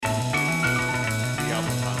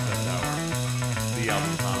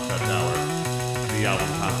Album Concept Hour. The Album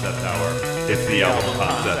Concept Hour. It's the Album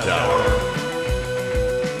Concept Hour.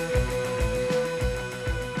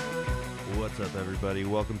 What's up, everybody?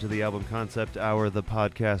 Welcome to the Album Concept Hour, the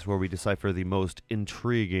podcast where we decipher the most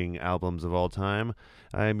intriguing albums of all time.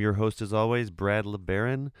 I am your host, as always, Brad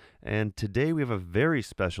LeBaron, and today we have a very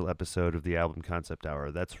special episode of the Album Concept Hour.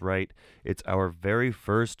 That's right, it's our very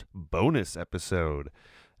first bonus episode.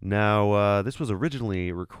 Now, this was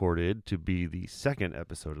originally recorded to be the second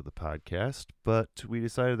episode of the podcast, but we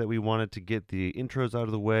decided that we wanted to get the intros out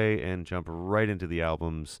of the way and jump right into the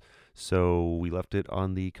albums, so we left it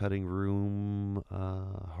on the cutting room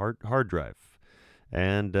hard drive.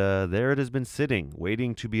 And there it has been sitting,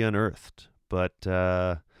 waiting to be unearthed. But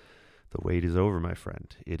the wait is over, my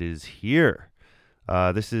friend. It is here.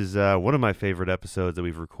 This is one of my favorite episodes that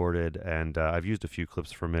we've recorded, and I've used a few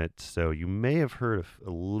clips from it, so you may have heard a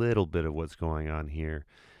little bit of what's going on here.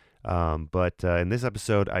 But in this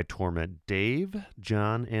episode, I torment Dave,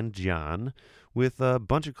 John, and John with a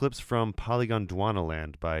bunch of clips from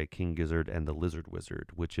Polygondwanaland by King Gizzard and the Lizard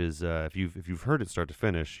Wizard, which is, if you've heard it start to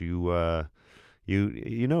finish, you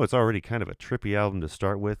know it's already kind of a trippy album to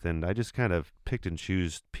start with, and I just kind of picked and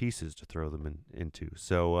chose pieces to throw them into.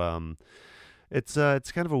 So it's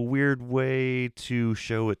kind of a weird way to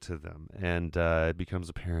show it to them, and it becomes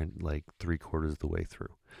apparent like 3/4 of the way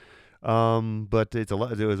through. But it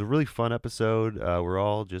was a really fun episode. We're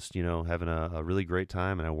all just, having a really great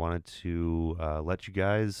time, and I wanted to let you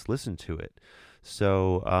guys listen to it.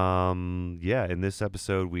 So, in this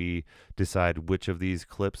episode, we decide which of these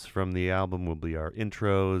clips from the album will be our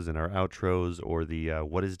intros and our outros, or the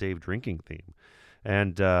What is Dave Drinking theme.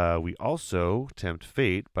 And we also tempt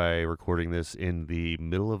fate by recording this in the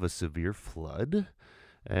middle of a severe flood.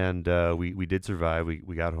 And we did survive.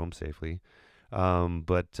 We got home safely.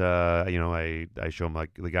 But I show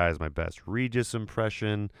the guys my best Regis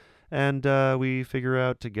impression, and we figure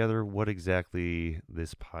out together what exactly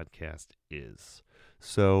this podcast is.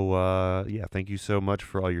 So, thank you so much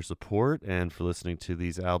for all your support and for listening to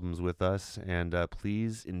these albums with us, and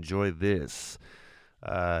please enjoy this.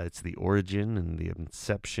 It's the origin and the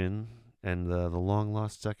inception and the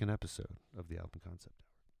long-lost second episode of the Album Concept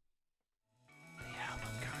Hour. The Album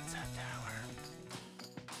Concept Hour.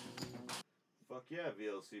 Fuck yeah,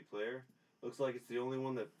 VLC player. Looks like it's the only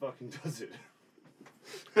one that fucking does it.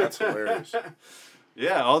 That's hilarious.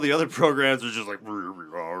 Yeah, all the other programs are just like,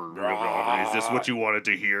 is this what you wanted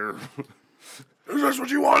to hear? Is this what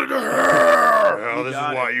you wanted to hear? Well, this is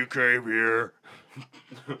why you came here.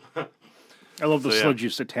 I love the sludgy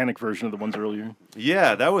satanic version of the ones earlier.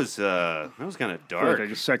 Yeah, that was kind of dark. I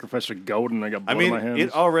just sacrificed a goat and I got blood on my hands.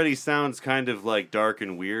 It already sounds kind of like dark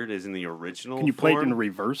and weird as in the original. Can you play it in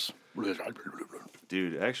reverse?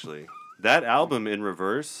 Dude, actually, that album in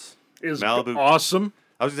reverse is Malibu. Awesome.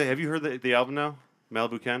 I was gonna say, have you heard the album now?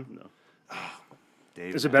 Malibu Ken? No. Oh,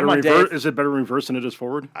 Dave. Is it better reverse? Is it better reverse than it is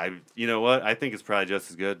forward? You know what? I think it's probably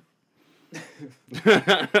just as good.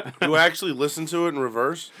 You actually listen to it in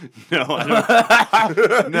reverse? No, I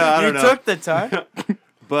don't. No, I don't know. You took the time.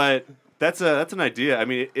 But that's an idea. I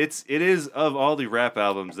mean, it is of all the rap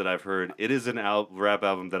albums that I've heard, it is an rap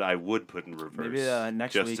album that I would put in reverse. Maybe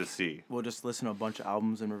next just week to see. We'll just listen to a bunch of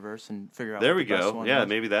albums in reverse and figure out. There what we the best go. one Yeah, was.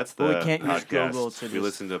 maybe that's the But we can't use podcast. Google to we just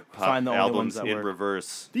listen to find the only albums ones that in work.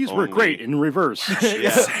 reverse. These were great in reverse.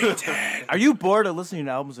 Yeah. Are you bored of listening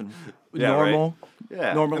to albums in normal? Right?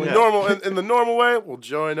 Yeah. Normally. In the normal way, well,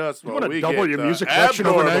 join us. You want to we double get your the music collection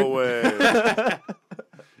abnormal overnight? way.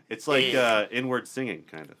 It's like inward singing,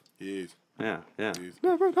 kind of. Yes. Yeah. Yes.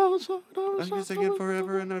 Never goes I'm gonna sing it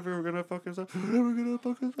forever and never gonna fucking stop. Never gonna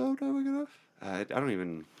fucking stop. Never gonna. I don't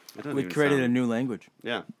even. It doesn't We even created sound. a new language.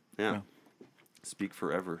 Yeah. Speak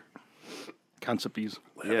forever. Concept ease.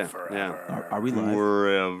 Yeah. Are we live?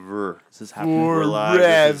 Forever. Is this happening? We're live.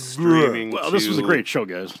 This is streaming. Well, this was a great show,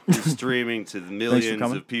 guys. Streaming to the millions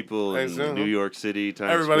of people Thanks, in New York City,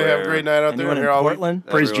 Times Everybody Square. have a great night out there. Anyone in Here all week. Portland?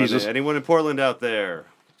 Praise Everyone- Jesus. Anyone in Portland out there?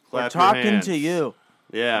 We're Clap your talking hands. to you.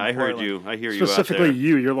 Yeah, I heard Portland. you. I hear you out Specifically there.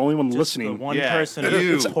 you. You're the only one Just listening. the one Yeah, person.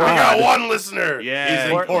 you. It's I got odd. one listener. Yeah,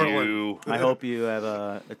 He's in Portland. you. I hope you have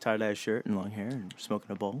a tie-dye shirt and long hair and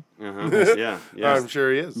smoking a bowl. Yeah. I'm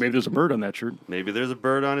sure he is. Maybe there's a bird on that shirt. Maybe there's a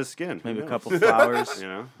bird on his skin. Maybe Who a knows? couple flowers.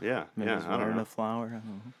 Yeah. Maybe he's I don't wearing know. a flower. I don't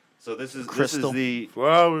know. So this is Crystal.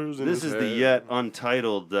 Flowers in this his is the hair. yet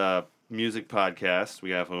untitled music podcast. We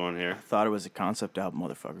got one here. I thought it was a concept album,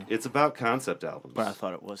 motherfucker. It's about concept albums. But I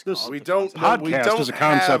thought it was. This- called We the don't. concept. We Podcast don't is a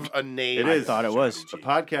concept. have a name. It I is. thought it was. A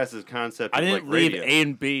podcast is concept. I of didn't like leave radio. A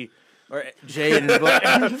and B Or J and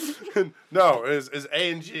No, it's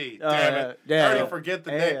A and G. Damn it. yeah, I already yeah. forget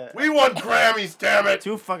the Yeah, name. yeah. We won Grammys, damn it.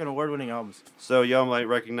 2 fucking award-winning albums. So y'all might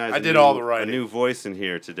recognize I did all the a writing. new voice in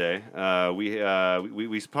here today.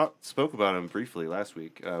 We spoke about him briefly last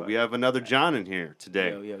week. We have another John in here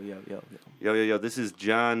today. Yo. This is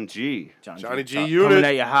John G. Johnny G. Coming Unit.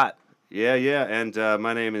 at you hot. Yeah. And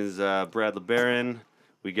my name is Brad LeBaron.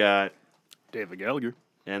 We got, David Gallagher.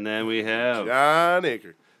 and then we have, John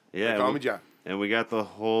Aker. yeah, They call me John. and we got the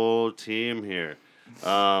whole team here.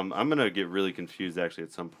 I'm gonna get really confused actually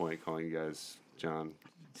at some point calling you guys John,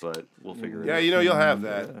 but we'll figure it Yeah, out. you'll have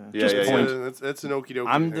that. Yeah, yeah, yeah. That's an okie dokie.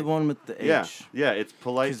 I'm the one with the H. Yeah, it's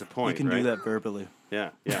polite to point. You can right? do that verbally.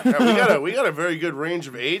 Yeah. Yeah, we got a very good range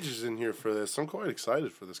of ages in here for this. I'm quite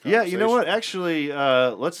excited for this Yeah, conversation. you know what? Actually,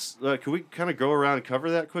 let's can we kind of go around and cover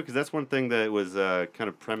that quick? Because that's one thing that was kind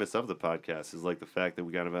of premise of the podcast is like the fact that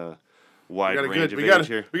we kind of a wide range of age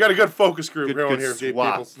here. We got a good focus group Good- going good here, gay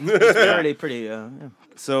swap. people. Pretty, yeah.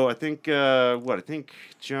 So I think I think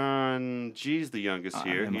John G's the youngest I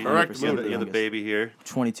here. am You're, 100% you're the the youngest. baby here,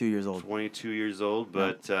 22 years old. 22 years old,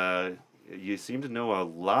 but you seem to know a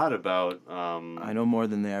lot about. I know more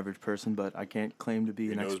than the average person, but I can't claim to be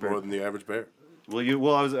He an knows expert. more than the average bear.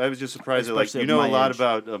 I was just surprised that like Especially you at know a my lot age.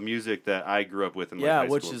 about music that I grew up with in like Yeah, high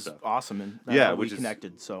which school is stuff. awesome, and Yeah, we which is-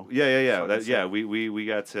 connected. So Yeah. Fucking sick. We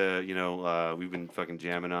got to we've been fucking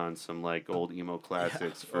jamming on some like old emo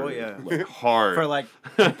classics for Oh, yeah. like, hard. for like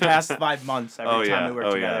the past 5 months, every Oh, time yeah. we were Oh,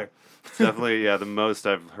 yeah. together. It's definitely the most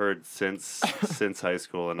I've heard since high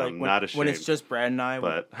school, and Like I'm when, not ashamed. when it's just Brad and I,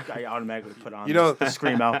 but- I automatically put on You know- the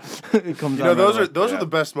scream out. It comes You know, on those right are those away. are the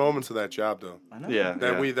best moments of that job, though. I know. yeah,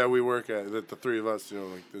 That we work at, that the three of us,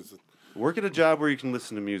 like this. work at a job where you can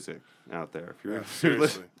listen to music out there. If you're, Yeah, if you're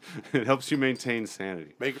seriously. it helps you maintain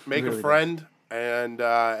sanity. Make really a does. friend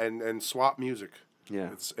and swap music. Yeah,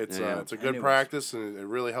 It's Yeah. a good Anyways. practice and it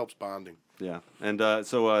really helps bonding. yeah. And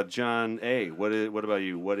so John A, what about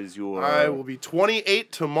you? What is your I will be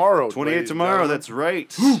 28 tomorrow. 28 ladies and tomorrow? gentlemen. That's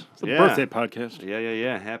right. It's a yeah. birthday podcast.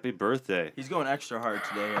 Yeah. Happy birthday. He's going extra hard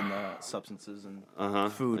today on the substances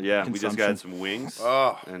and food Yeah, we just got consumption. some wings.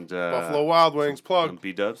 Oh, and Buffalo Wild Wings plug.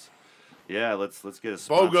 B-dubs. Yeah, let's get a BOGO.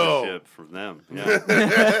 sponsorship from them. Yeah.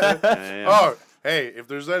 Yeah. Oh, hey, if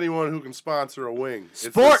there's anyone who can sponsor a wing,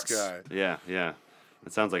 Sports! it's this guy. Yeah.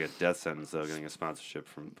 It sounds like a death sentence though, getting a sponsorship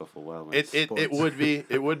from Buffalo Wild Wings. It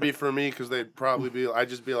would be for me because they'd probably be. I'd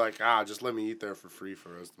just be like, just let me eat there for free for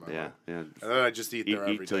the rest of my life. yeah. And then I just eat there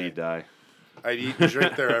every day. Eat till you die. I'd eat and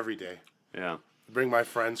drink there every day. Yeah. Bring my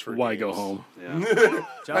friends for Why go games. home? Yeah.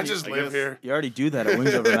 John, I just I live guess- here. You already do that at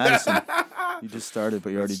Wings Over Madison. You just started,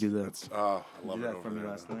 but you already do that. Oh, I love did it that over for me there.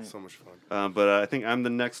 last man. night. So much fun. But I think I'm the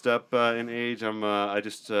next up in age. I'm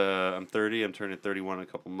 30. I'm turning 31 in a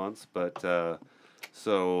couple months. But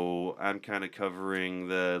so I'm kind of covering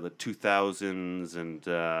the 2000s and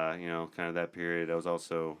kind of that period. I was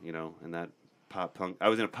also in that pop punk. I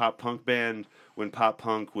was in a pop punk band when pop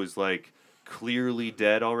punk was like clearly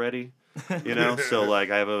dead already. So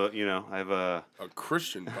like I have a A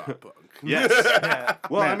Christian pop punk. yes.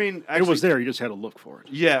 Well, I mean, actually, It was there. You just had to look for it.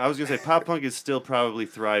 Yeah, I was gonna say pop punk is still probably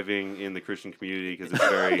thriving in the Christian community because it's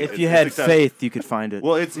very. If it's- you it's had successful. faith, you could find it.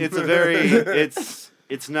 Well, it's a very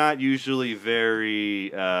it's not usually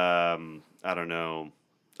very I don't know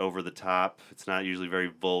over the top. It's not usually very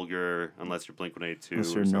vulgar unless you're Blink-182 Unless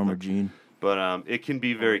or you're Norma something. Jean. But it can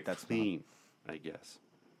be very that's not. clean, I guess.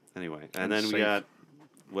 Anyway, and And then we safe. got.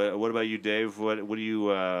 What about you, Dave? What do you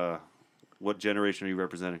what generation are you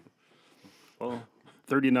representing? Well,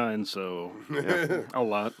 39, so a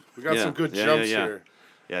lot. We got Yeah, some good yeah, jumps yeah. here.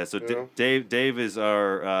 Yeah, so You know? Dave is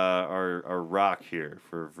our rock here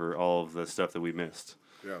for all of the stuff that we missed.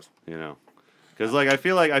 Yes. Because like I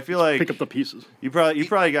feel like Pick up the pieces. you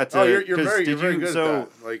probably got to. Oh, you're 'cause very did good you, at so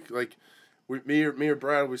that. Like me or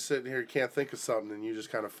Brad, we sitting here, can't think of something, and you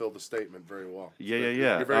just kind of fill the statement very well. Yeah.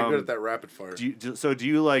 You're very good at that rapid fire. do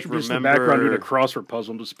you like Just the background doing remember a crossword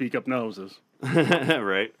puzzle to speak up noses.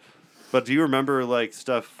 right? But do you remember like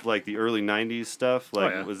stuff like the early '90s stuff?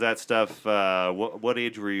 Like yeah. was that stuff? What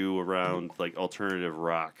age were you around like alternative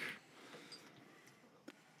rock?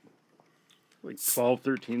 Like 12,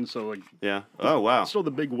 13, so like Yeah. Oh wow. still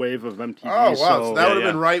the big wave of MTV. Oh wow! So that Yeah, would have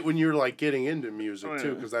yeah. been right when you were like getting into music Oh, too,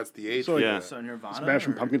 yeah. because that's the age. So, for yeah. that. So Nirvana.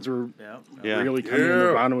 Smashing or- Pumpkins were Yeah. Yeah. really coming in. Yeah.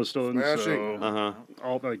 Nirvana was still in, Smashing. so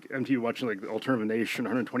all like MTV watching like Alternative Nation,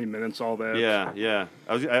 120 Minutes, all that. Yeah.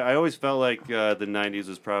 I always felt like the '90s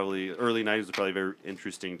was probably early '90s was probably a very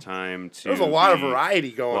interesting time to. There was a lot of be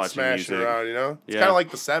variety going watching smashing music. around. It's Yeah. kind of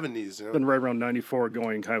like the '70s. Then right around 94,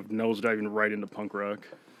 going kind of nosediving right into punk rock.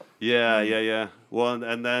 Yeah. Well,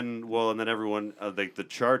 and then everyone, like the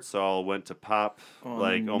charts all went to pop,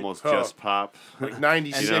 almost just pop. Like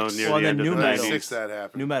 96. Near the end of the 96 90s. that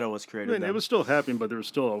happened. New metal was created. I mean, then. it was still happening, but there was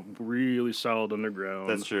still a really solid underground.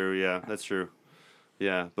 That's true. Yeah, that's true.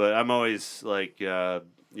 Yeah, but I'm always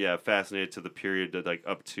fascinated to the period that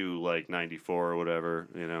up to 94 or whatever.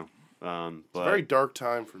 It's but a very dark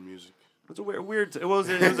time for music. It's a weird. It was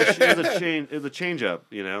a change. It was a change up.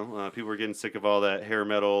 People were getting sick of all that hair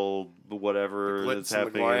metal, whatever The that's glitz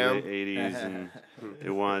and the happening in glam. the '80s, and they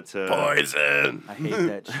wanted to. Poison. I hate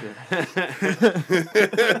that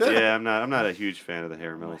shit. Yeah, I'm not a huge fan of the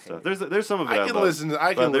hair metal stuff. There's some of it I can love,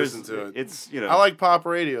 listen to it. It's I like pop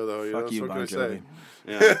radio though. Fuck you, what Bon can I say? Jovi.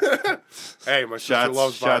 Yeah. Hey, my sister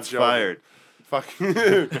loves Bon Shots Jovi. fired. Fuck.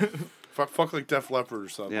 fuck like Def Leppard or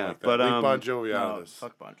something Yeah, like that. but, Leave Bon Jovi out of No, this.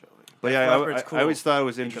 fuck Bon Jovi. But Def yeah, Leppard's I always thought it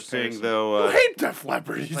was in interesting comparison. though. You hate Def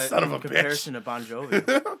Leppard, you But son of a in bitch. comparison to Bon Jovi.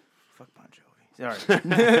 Fuck Bon Jovi.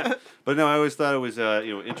 Sorry. But no, I always thought it was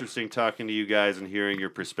interesting talking to you guys and hearing your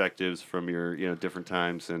perspectives from your different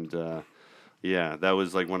times, and that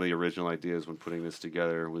was like one of the original ideas when putting this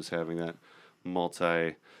together was having that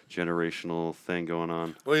multi-generational thing going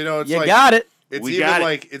on. Well, it's You like got it. it's We even got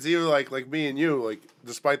it. like me and you, like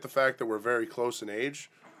despite the fact that we're very close in age,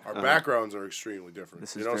 our backgrounds are extremely different.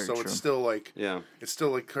 This is so very it's true. still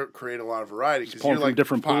like creating a lot of variety because pulling you're from like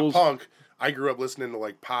different pop pools. punk. I grew up listening to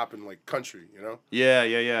like pop and like country,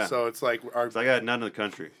 Yeah. So it's like our 'Cause I got none of the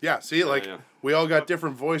country. yeah. We all got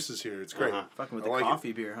different voices here. It's great. Uh-huh. Fucking with I the like it.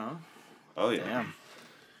 coffee beer, huh? Oh yeah. Damn.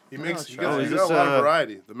 He makes Oh, you got, is you got this, a lot of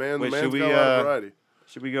variety. The man's should got a we, lot of variety.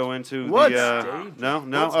 Should we go into What? the? No.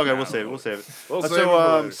 What's Okay, now? we'll save it. We'll save it for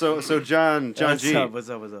later. So John What's G. up? What's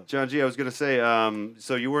up? John G, I was gonna say,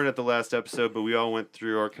 so you weren't at the last episode, but we all went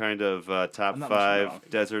through our kind of top I'm not 5 missing out.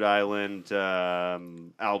 Desert Island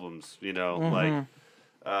albums.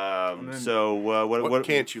 Mm-hmm. So What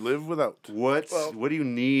can't you live without? what do you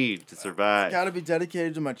need to survive? Gotta be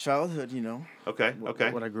dedicated to my childhood, Okay.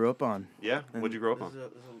 What I grew up on. Yeah. What'd you grow up on?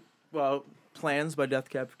 Well, Plans by Death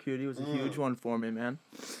Cab for Cutie was a huge one for me, man.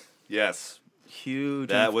 Yes, Huge.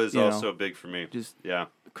 that and, was you know, also big for me. just Yeah.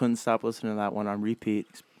 couldn't stop listening to that one on repeat.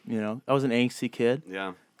 I was an angsty kid.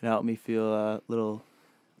 Yeah. It helped me feel a little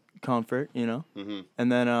comfort, Mm-hmm.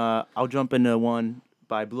 And then I'll jump into one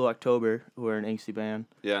by Blue October, who are an angsty band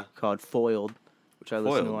Yeah. called Foiled, which I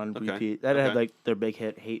listened to on Foiled, okay, repeat. That okay. had like their big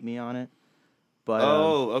hit "Hate Me" on it. But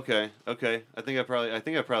Okay. I think I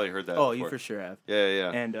probably heard that. oh, before. you for sure have.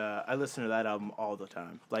 Yeah. And I listen to that album all the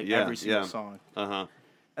time, like Yeah, every single yeah. song. Uh-huh.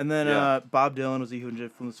 And then Yeah. Bob Dylan was a huge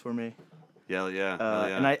influence for me. Yeah.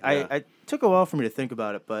 And I took a while for me to think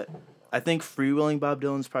about it, but I think Freewheeling Bob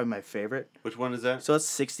Dylan's probably my favorite. Which one is that? So it's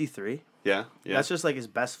 63. Yeah. That's just like his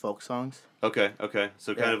best folk songs. Okay.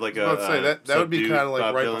 So kind Yeah. of like I was about to say that would be subdued kind of like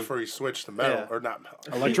Bob right Dylan. before he switched to metal Yeah. or not metal,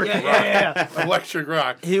 Electric rock. Yeah. electric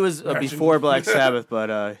rock. He was before Black Sabbath,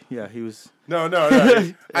 but he was. No.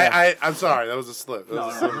 I'm sorry, that was a slip. That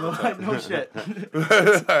was a slip. No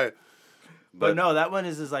shit. Sorry. But no, that one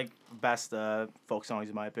is his like best folk songs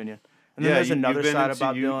in my opinion. And then Yeah, there's you've another been side of into-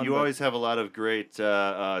 Bob Dylan. You but- always have a lot of great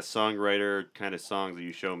songwriter kind of songs that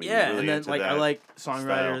you show me. You're yeah, really and then into like I that like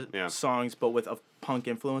songwriter style, yeah. songs, but with a punk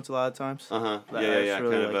influence a lot of times. Uh-huh. That I Yeah. just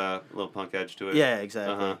really Kind of a little punk edge to it. Yeah,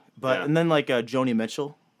 exactly. Uh-huh. But Yeah. and then like Joni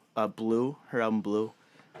Mitchell, Blue, her album Blue.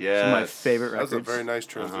 Yeah. Some of my favorite That was records. a very nice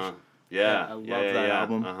transition. Uh-huh. Yeah, Yeah. I love that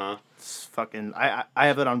album. Uh-huh. It's fucking. I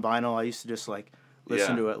have it on vinyl. I used to just like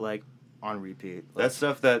listen Yeah. to it like on repeat. Like, That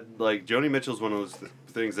stuff that like Joni Mitchell's one of those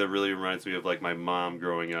things that really reminds me of like my mom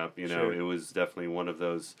growing up. Sure. It was definitely one of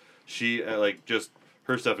those. She like just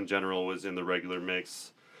her stuff in general was in the regular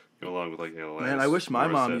mix, along with like man, I wish my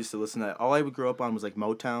mom used to listen to that. All I would grow up on was like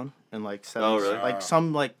Motown and like 70s, Oh, really? like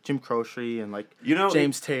some like Jim Croce and like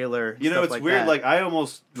James Taylor. It's stuff weird. That. Like I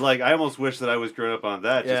almost wish that I was growing up on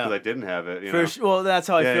that just Yeah. because I didn't have it. You For know? sure, well, that's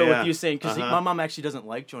how I Yeah, feel yeah. with you saying because Uh-huh. my mom actually doesn't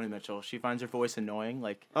like Joni Mitchell. She finds her voice annoying.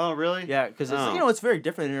 Like, Oh, really? yeah, because Oh. it's very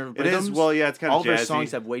different in her It rhythms. is. Well, yeah, it's kind all of of jazzy. her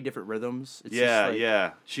songs have way different rhythms. It's Yeah, just like,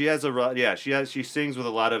 yeah. She has she sings with a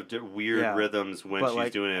lot of weird Yeah. rhythms when But, she's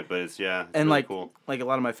like- doing it, but it's and really like cool. like a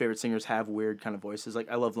lot of my favorite singers have weird kind of voices. Like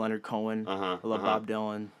I love Leonard Cohen. Uh-huh, I love uh-huh. Bob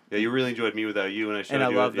Dylan. Yeah, you really enjoyed Me Without You, and I showed And I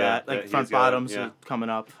you love it. Yeah, that. Like he's Front got it, Bottoms yeah. is coming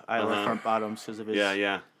up. I Uh-huh. love Front Bottoms because of his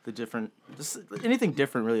Yeah. the different just anything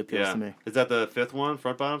different really appeals Yeah. to me. Is that the fifth one,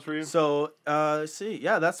 Front Bottoms for you? So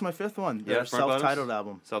that's my fifth one. Yeah, Their Front Bottoms? self-titled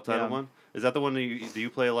album. Self-titled Yeah. one? Is that the one that do you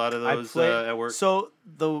play a lot of I those play at work? So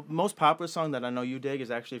the most popular song that I know you dig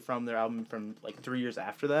is actually from their album from like 3 years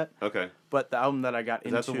after that. Okay. But the album that I got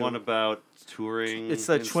Is into that the one about touring? it's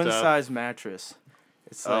the and twin stuff? size mattress.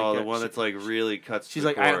 It's the one that's like really cuts. She's to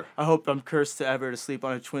like, the core. I hope I'm cursed to sleep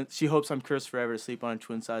on a twin. She hopes I'm cursed forever to sleep on a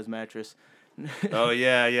twin size mattress. Oh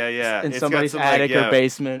yeah. In It's somebody's got some, attic or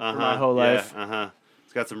basement for my whole life.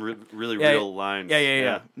 It's got some really real lines.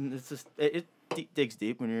 Yeah. It's just it digs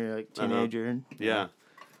deep when you're like a teenager and yeah.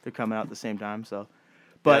 they're coming out at the same time. So,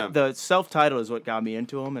 but the self-title is what got me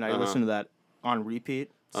into them, and I listened to that on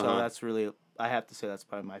repeat. So that's really, I have to say that's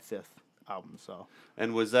probably my 5th album. So.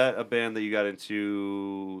 And was that a band that you got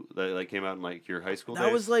into that like came out in like your high school days?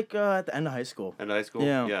 That was like at the end of high school. End of high school?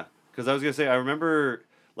 Yeah. Yeah. Because I was gonna say I remember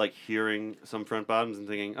like hearing some Front Bottoms and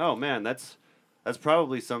thinking, oh man, that's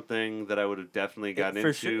probably something that I would have definitely gotten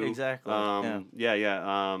into. Sure, exactly.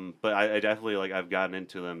 Yeah. But I definitely like I've gotten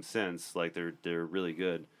into them since. Like they're really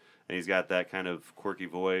good. And he's got that kind of quirky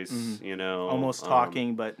voice, you know. Almost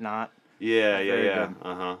talking, but not. Yeah. Good.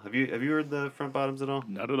 Have you heard the Front Bottoms at all?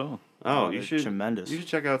 Not at all. Oh, you should. Tremendous. You should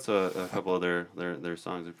check out a couple of their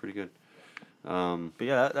songs. They're pretty good. But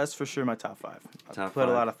yeah, that's for sure my top 5. Top put 5.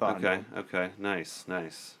 a lot of thought into it. Okay. Nice.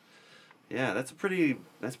 Yeah, that's a pretty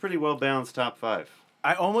well balanced top 5.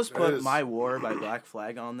 I almost put My War by Black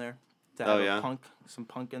Flag on there. To have some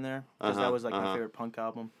punk in there. Because that was like my favorite punk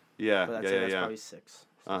album. Yeah, but that's probably 6.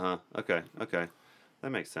 Okay. That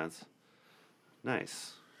makes sense.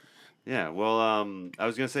 Nice. Yeah, well, I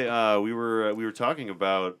was gonna say we were talking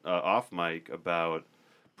about off mic about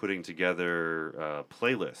putting together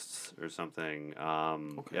playlists or something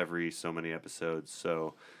every so many episodes.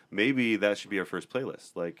 So maybe that should be our first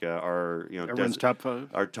playlist, like our everyone's top 5.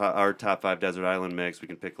 Our top 5 Desert Island mix. We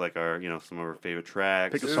can pick like our some of our favorite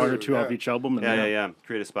tracks. Pick a song or two off each album. And Yeah.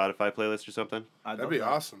 Create a Spotify playlist or something. That'd be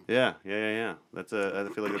awesome. Yeah. That's I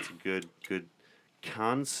feel like that's a good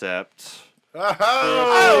concept.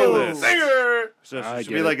 Oh, singer! So there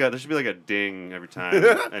should be like a ding every time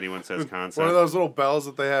anyone says concept. One of those little bells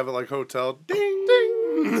that they have at like hotel. Ding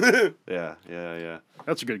ding. Yeah.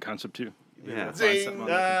 That's a good concept too. Yeah. Ding. It's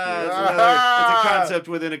a concept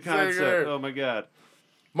within a concept. Singer. Oh my god.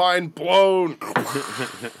 Mind blown.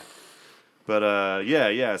 But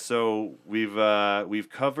yeah. So we've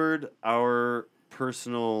covered our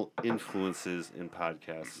personal influences in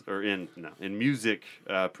podcasts or in music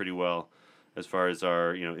pretty well. As far as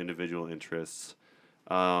our, individual interests.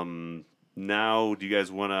 Now, do you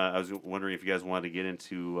guys want to? I was wondering if you guys wanted to get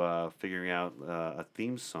into figuring out a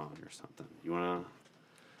theme song or something. You want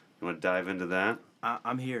to dive into that?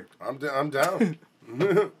 I'm here. I'm down.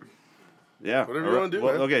 Yeah. Whatever you want to do.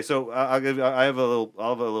 Well, man. okay, so I have a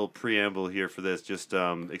little preamble here for this, just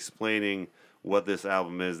explaining what this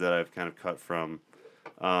album is that I've kind of cut from.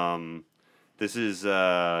 This is.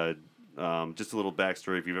 Just a little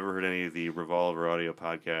backstory. If you've ever heard any of the Revolver audio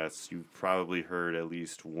podcasts, you've probably heard at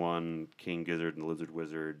least one King Gizzard and the Lizard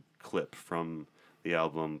Wizard clip from the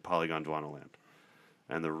album Polygondwanaland.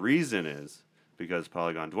 And the reason is because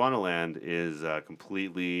Polygondwanaland is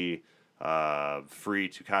completely free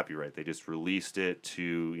to copyright. They just released it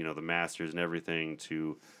to the masters and everything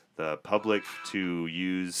to the public to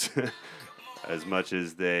use as much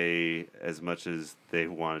as they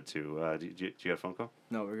wanted to. Do you have a phone call?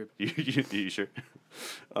 No, we're good. You sure?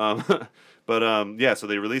 But so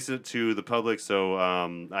they released it to the public. So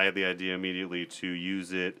I had the idea immediately to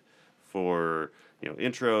use it for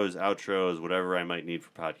intros, outros, whatever I might need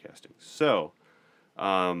for podcasting. So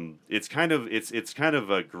it's kind of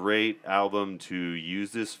a great album to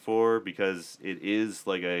use this for because it is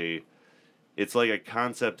like it's like a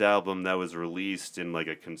concept album that was released in like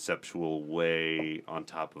a conceptual way on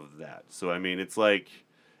top of that. So I mean, it's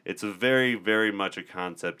a very, very much a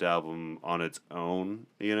concept album on its own,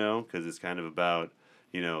 because it's kind of about,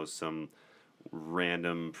 some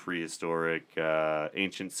random prehistoric,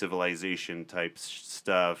 ancient civilization type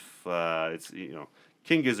stuff. It's,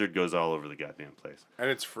 King Gizzard goes all over the goddamn place. And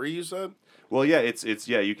it's free, you said? Well, yeah, it's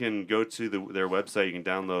you can go to their website. You can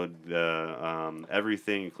download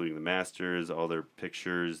everything, including the masters, all their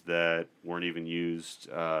pictures that weren't even used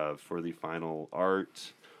for the final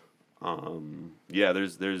art. They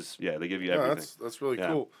give you everything. That's really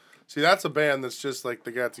cool. See, that's a band that's just like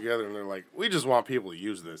they got together and they're like, we just want people to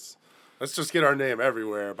use this. Let's just get our name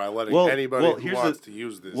everywhere by letting anybody who wants to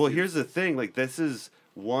use this. Well, here's the thing. Like, this is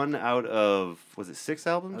one out of, was it 6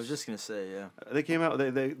 albums? I was just gonna say, yeah. They came out.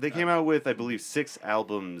 They came out with, I believe, 6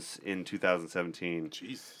 albums in 2017.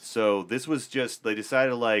 Jeez. So this was just, they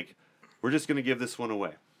decided like, we're just gonna give this one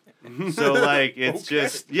away. So like it's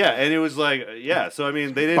just and it was like so I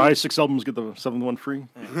mean they didn't buy 6 albums, get the 7th one free.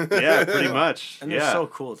 Yeah, pretty much. And they're so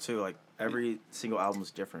cool too. Like every single album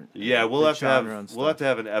is different. Yeah, we'll have to have an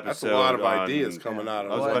episode. That's a lot of ideas coming out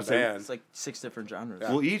of one band. It's like 6 different genres.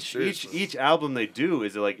 Yeah. Well, each album they do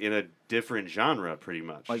is like in a different genre, pretty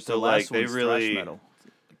much. Like so the last they one's really thrash metal.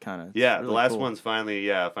 Kind of. Yeah, really the last cool. one's finally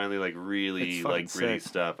like really like gritty sick.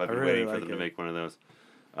 stuff. I've been really waiting for them to make one of those.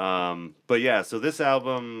 But yeah, so this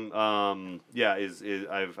album, is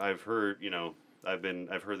I've heard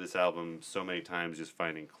I've heard this album so many times just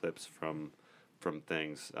finding clips from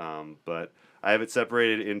things. But I have it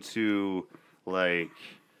separated into like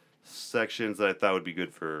sections that I thought would be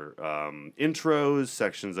good for intros,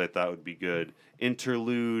 sections I thought would be good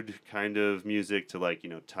interlude kind of music to like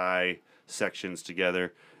tie sections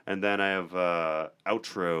together. And then I have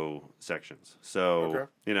outro sections. So,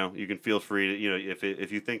 you can feel free to,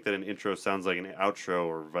 if you think that an intro sounds like an outro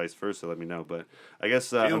or vice versa, let me know. But I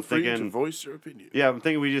guess I'm thinking to voice your opinion. Yeah, I'm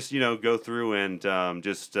thinking we just, go through and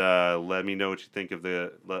just let me know what you think of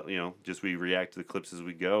just we react to the clips as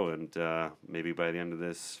we go. And maybe by the end of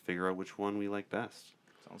this, figure out which one we like best.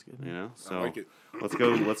 Sounds good. So I like it.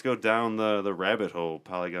 let's go down the rabbit hole,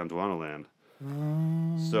 Polygondwanaland.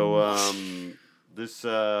 So, this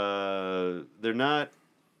they're not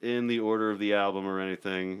in the order of the album or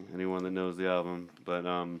anything. Anyone that knows the album, but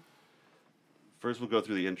first we'll go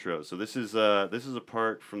through the intro. So this is a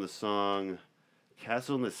part from the song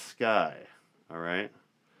 "Castle in the Sky." All right,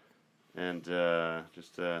 and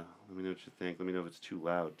just let me know what you think. Let me know if it's too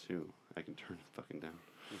loud too. I can turn it fucking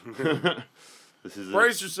down. This is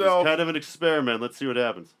brace yourself. It's kind of an experiment. Let's see what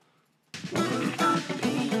happens.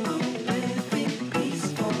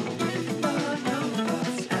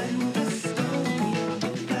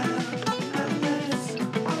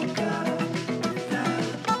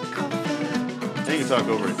 You can talk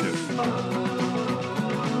over it too.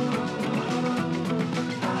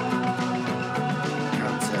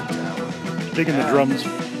 Digging the drums.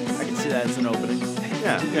 I can see that as an opening.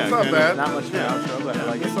 Yeah. It's not bad. Not much of an outro, but I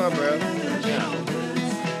like It's it. not bad.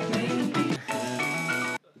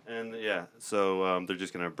 And so they're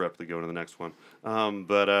just gonna abruptly go to the next one.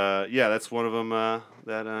 That's one of them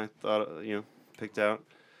that I thought picked out.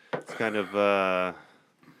 It's kind of got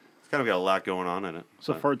a lot going on in it.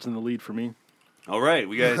 So far, it's in the lead for me. All right,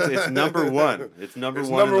 we got it's number one. It's number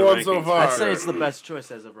one. number in the one so rankings. far. I'd say it's the best choice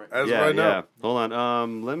as of right now. Right now. Yeah. Hold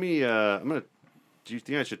on. Let me. I'm gonna. Do you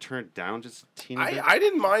think I should turn it down just a teeny bit? I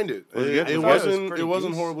didn't mind it. Was it good? It Was it? wasn't. It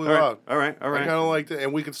wasn't horribly All right. loud. All right. I kind of liked it,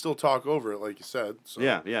 and we could still talk over it, like you said. So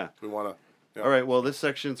Yeah. we want to. Yeah. All right. Well, this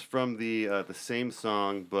section's from the same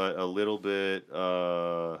song, but a little bit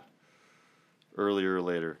earlier or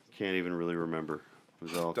later. Can't even really remember. It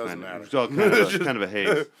was all Doesn't kind matter. of. It was all kind of a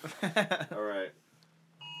haze. All right.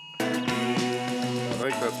 I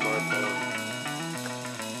think that's my phone.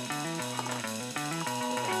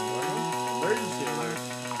 Emergency alert.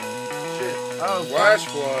 Shit. Oh, Flash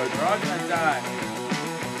flood. we're all gonna die.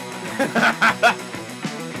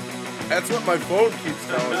 That's what my phone keeps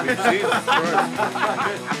telling me. Jesus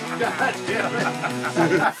Christ.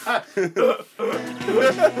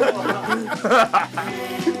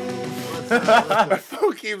 My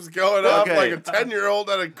phone keeps going off like a 10-year-old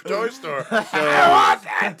at a toy store. I want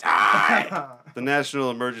that toy! The National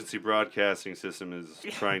Emergency Broadcasting System is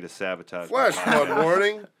trying to sabotage. Flash flood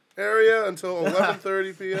warning area until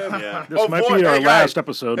 11:30 p.m. Yeah. This might be our last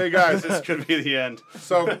episode. Hey guys, This could be the end.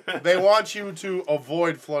 so they want you to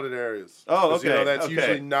avoid flooded areas. Oh, 'Cause, okay. that's okay.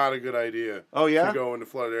 usually not a good idea. Oh, yeah? To go into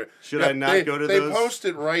flooded areas. Should I not go to they those? They post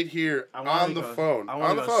it right here on the phone. I wanna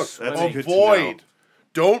On the go phone. swimming. That's good to Avoid. know.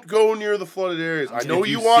 Don't go near the flooded areas. I know If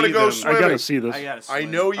you you want to see go them- swimming. I gotta see this. I gotta I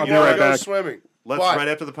swim. know you I'll want be right to go back. swimming. Let's But right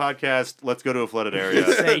after the podcast. Let's go to a flooded area.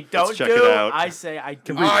 Say don't Let's check do. it out. I say I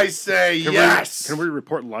do. I say yes. Can we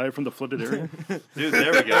report live from the flooded area? Dude,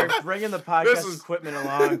 there we go. We're bringing the podcast This is- equipment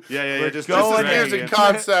along. Yeah. Just going This is there. music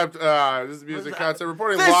concept. This is music concept.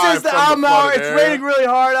 Reporting This live is the from album the hour. flooded It's area. raining really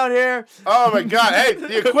hard out here. Oh my God! Hey,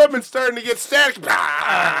 the equipment's starting to get static.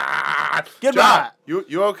 Goodbye. John,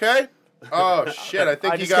 you okay? Oh shit! I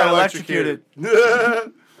think I you just got got electrocuted.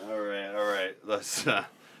 All right. Let's.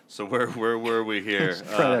 So where were we here?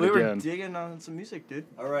 Try that We were again. digging on some music, dude.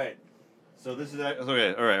 All right. So this is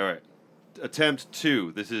okay. All right. Attempt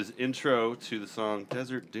 2. This is intro to the song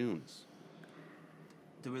 "Desert Dunes."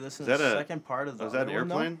 Did we listen Is to the that a- second part of the Was that an other one,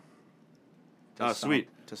 though? airplane? To Oh, sound- sweet.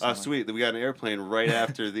 to sound like- Sweet. We got an airplane right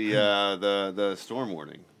after the storm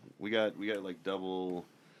warning. We got like double.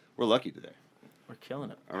 We're lucky today. We're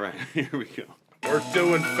killing it. All right. Here we go. We're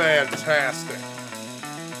doing fantastic.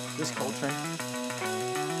 This Coltrane.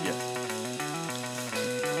 Yes.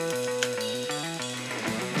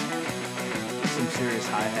 Some serious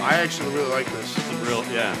hi-hat. I actually really like this. Some real.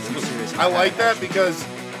 Yeah. Some serious I like hi-hat that because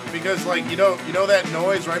because like you know that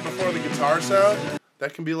noise right before the guitar sound,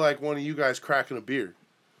 that can be like one of you guys cracking a beer.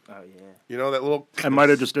 Oh yeah. You know that little. I might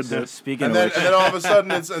have just did that. Speaking and of then, which, and then all of a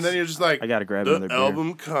sudden and then you're just like, I gotta grab the another beer.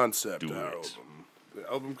 album concept album. The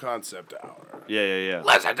album concept hour. Yeah.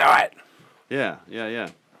 Listen to it. Yeah.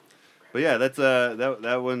 But yeah, that's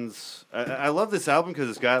that one's. I love this album because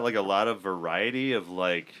it's got like a lot of variety of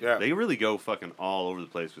like. Yeah. They really go fucking all over the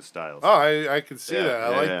place with styles. Oh, I can see that. I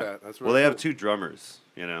like that. That's really well, they have cool. 2 drummers,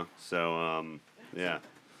 you know. So yeah,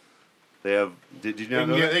 they have. Did you know?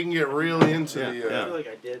 They can get really into the. I feel like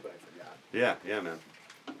I did, but I forgot. Yeah, man.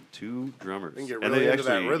 2 drummers. They can get and really they into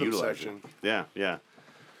that actually rhythm utilize section. it. Yeah.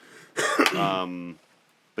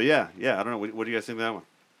 But yeah. I don't know. What do you guys think of that one?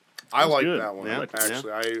 I like good. that one. Yeah.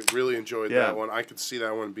 Actually, I really enjoyed that one. I could see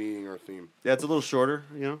that one being our theme. Yeah, it's a little shorter.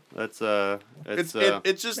 You know, It's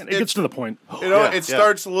just It gets to the point. it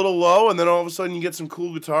starts a little low, and then all of a sudden you get some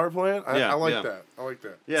cool guitar playing. I like that. I like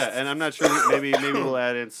that. Yeah, and I'm not sure. Maybe we'll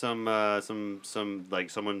add in some like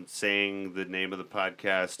someone saying the name of the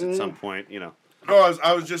podcast at some point. You know. Oh,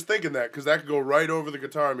 I was just thinking that because that could go right over the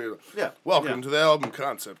guitar music. Yeah. Welcome to the album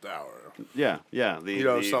concept hour. Yeah.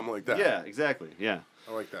 Something like that. Yeah, exactly. Yeah.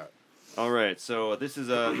 I like that. All right, so this is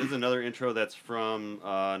another intro that's from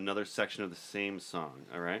another section of the same song.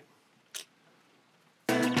 All right.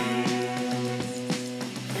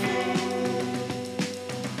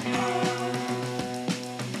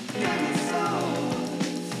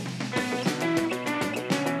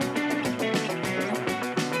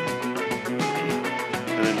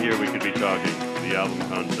 And then here we could be talking the album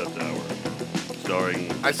concept hour, starring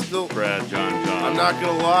Brad, John. I'm not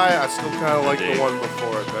gonna lie, I still kind of like the one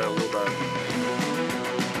before it better, a little better.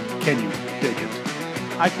 Can you dig it?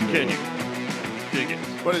 I can Can dig you it. dig it?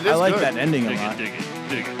 But it is I like good. that ending a Dig lot. it, dig it,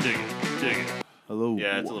 dig it, dig it, dig it. Hello.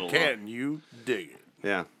 Yeah, it's a little long. Can you dig it?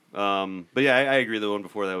 Yeah. But yeah, I agree. The one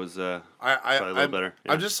before that was probably a little better.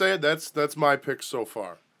 Yeah. I'm just saying that's my pick so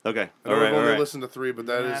far. Okay. I know I've only All right. listened to 3, but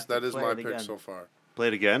that You're is gonna have to my play it pick again. so far. Play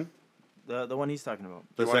it again. The one he's talking about.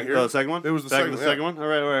 The You wanna second. hear Oh, it? the second one. It was the Back to second, the yeah. second one. All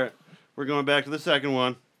right. We're going back to the second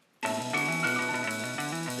one. Yeah,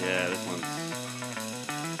 this one's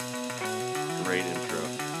great intro.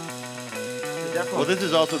 Definitely. Well, this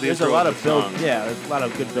is also the There's intro a lot of of the build. song. Yeah, there's a lot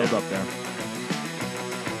of good build up there.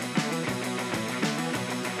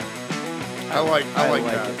 I like I that. like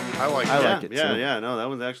I like I that. like it, Yeah, too. yeah. No, that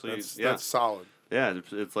one's actually That's solid. Yeah,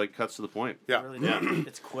 it's like cuts to the point. Yeah.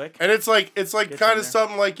 It's quick. And it's like Gets kind in of there.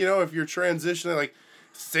 something like, if you're transitioning, like,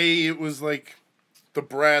 say it was like the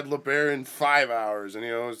Brad LeBaron 5 hours, and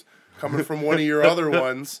it's coming from one of your other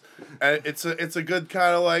ones, and it's a good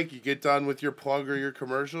kind of like you get done with your plug or your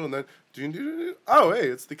commercial, and then oh hey,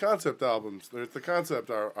 it's the concept albums. There's the concept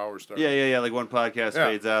hour start. Yeah. Like one podcast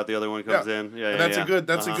fades out, the other one comes in. Yeah, and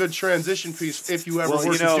that's a good transition piece if you ever were to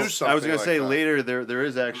do something. I was gonna say that. later there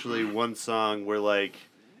is actually one song where like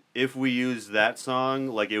if we use that song,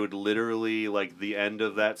 like it would literally like the end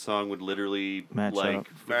of that song would literally Match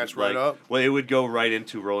right up. Well, it would go right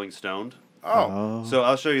into Rolling Stoned. Oh. So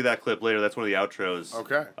I'll show you that clip later. That's one of the outros.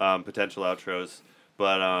 Okay. Potential outros,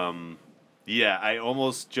 but yeah, I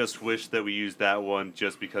almost just wish that we used that one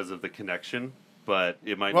just because of the connection, but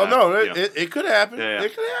it might. Well, not, no, it could happen. Yeah.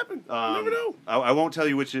 It could happen. You never know. I won't tell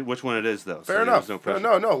you which one it is though. Fair so enough. No pressure.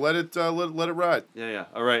 No. Let it ride. Yeah.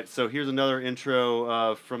 All right. So here's another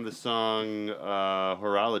intro from the song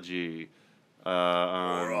Horology.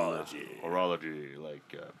 Horology,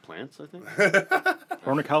 like plants, I think.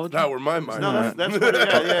 Ornithology? Not where my mind. No, went. that's what.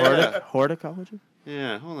 Yeah. Horticulture?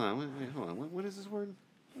 Yeah. Hold on. Wait. Hold on. What is this word?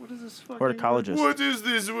 What is this fucking Horticologist. What is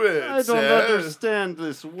this word? I don't sir? understand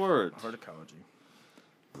this word. Horticulture.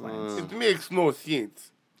 It makes no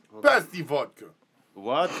sense. Pass the vodka.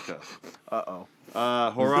 Vodka. Uh-oh.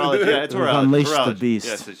 Horology. Yeah, it's We've horology. unleashed the Horology. beast.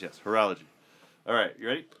 Yes. Horology. All right, you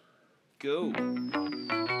ready? Go.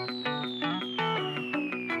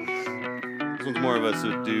 This one's more of a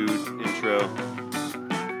subdued intro.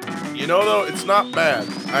 Though, it's not bad.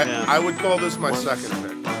 Yeah. I would call this my second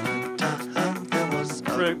pick.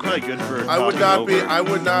 Probably good for. I would talking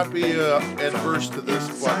not over. be adverse to this,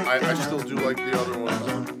 but I still do like the other one.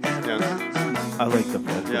 Yeah. I like the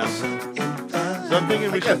vocals. Yeah. So I'm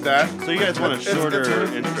thinking we Get should. that. So you guys want a It's- shorter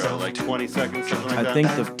it's- intro, like 20 seconds, something like that? I think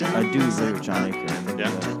I do agree with John Aker. Yeah.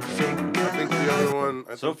 I think the other one.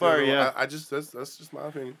 So far, yeah. I just that's just my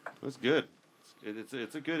opinion. That's good.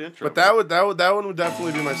 It's a good intro. But that one would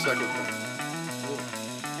definitely be my second pick.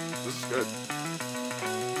 This is good.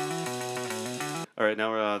 All right,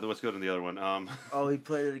 now let's go to the other one. Oh, he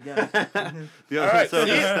played it again. The All other right. so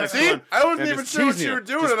this next See? one- I wasn't Yeah, even just sure what teasing you were you.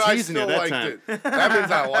 doing, Just and I teasing you still that liked time. it. That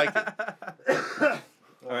means I like it.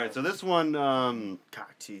 All right, so this one,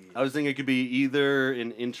 Cocktail. I was thinking it could be either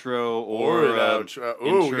an intro Or an outro.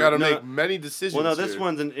 Ooh, we got to make many decisions. Well, no, this here.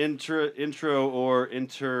 one's an intro or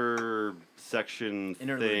intersection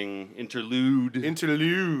thing. Interlude. Interlude.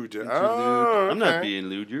 Interlude. Oh, okay. I'm not being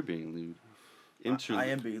lewd. You're being lewd. Interlude. I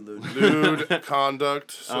am being lewd. Lewd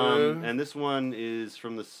conduct. And this one is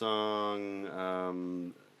from the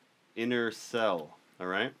song Inner Cell. All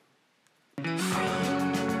right.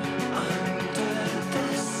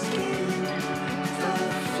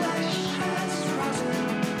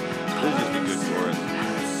 This is just a good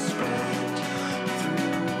chorus.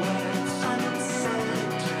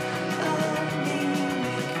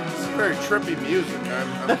 It's very trippy music.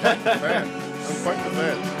 I'm quite the fan. I'm quite the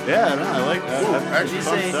fan. Yeah, no, I like that. Ooh, That's actually, Did you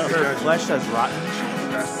fun say stuff. her flesh has rotten?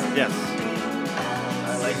 Yes.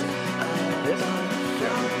 I like it. This?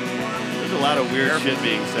 There's a lot of weird shit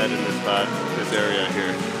being said in this area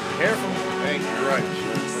here. Careful. Thank you. You're right.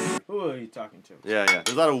 Who are you talking to? Yeah.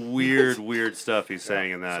 There's a lot of weird stuff he's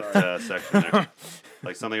saying in that section there.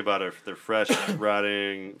 Like something about their flesh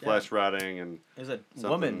rotting, and There's a something.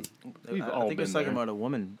 woman. We've I all think it was been talking there. about a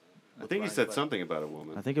woman. I think he said something about a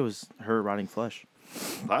woman. I think it was her rotting flesh.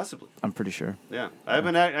 Possibly. I'm pretty sure. Yeah. I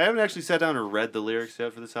haven't actually sat down and read the lyrics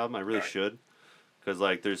yet for this album. I really should, because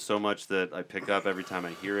like there's so much that I pick up every time I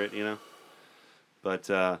hear it, you know. But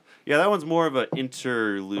yeah, that one's more of an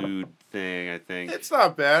interlude thing, I think. It's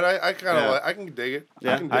not bad. I kind of like. I can dig it.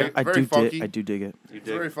 Yeah. I can dig it. Very funky. I do dig it. You It's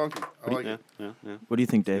dig? very funky. I like Yeah, it. yeah. What do you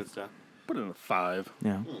think, Good Dave? stuff. Put it in a 5.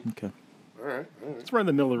 Yeah. Okay. All right. It's right in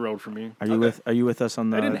the middle of the road for me. Are you with us on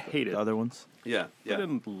the, I didn't hate it. the other ones? Yeah. I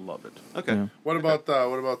didn't love it. Okay. Yeah. What about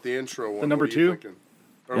the intro one? The number What are you 2? thinking?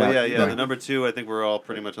 Or Well, what- yeah. The number 2, I think we're all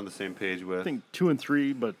pretty much on the same page with. I think 2 and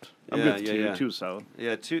 3, but I'm Yeah, good with yeah, 2. yeah. 2 is solid.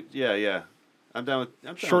 Yeah, 2. Yeah. I'm down with.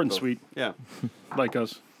 Short and sweet, Yeah. like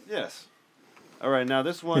us. Yes. All right. Now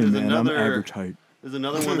this one Hey, is man, another. I'm average-height. There's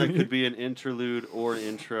another one that could be an interlude or an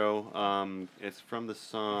intro. It's from the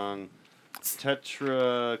song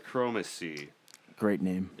Tetrachromacy. Great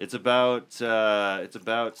name. It's about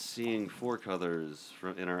seeing 4 colors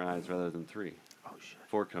in our eyes rather than 3. Oh shit.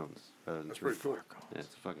 4 cones rather than That's 3. pretty cool. Yeah,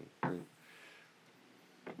 it's fucking great.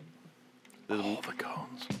 This is, All the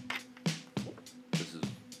cones. this is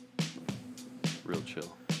real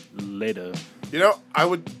chill. Later. You know, I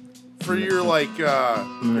would for your like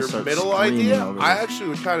gonna your start middle screaming idea. over I this. actually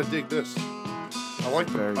would kind of dig this. I like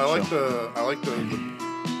the Very I like chill.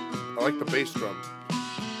 the bass drum.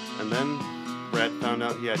 And then Brad found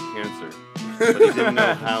out he had cancer, but he didn't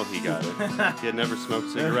know how he got it. He had never smoked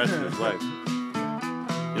cigarettes in his life. You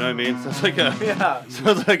know what I mean? Sounds like an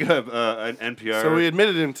NPR So we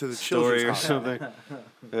admitted him to the story or children's something.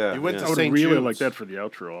 Yeah, You went yeah. I to would St. really Jude's. like that for the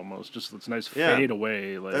outro almost. Just it's nice Yeah. fade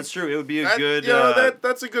away. Like That's true. It would be a That, good you know,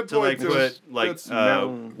 that's a good to point like too. put like That's-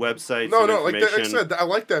 websites. no, and no, like I information. said, I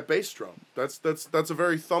like that bass drum. That's a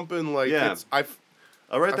very thumping like. Yeah. It's, I'll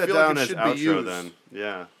write I that feel like down it as should be outro used. then.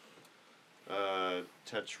 Yeah.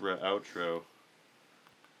 Tetra outro.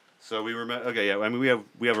 So we remember. Okay, yeah. I mean, we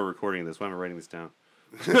have a recording of this. Why am I writing this down?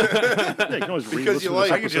 yeah, you can always because you re-listen to this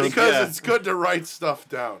like episode. because yeah. it's good to write stuff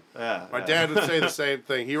down. Yeah. My dad would say the same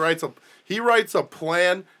thing. He writes a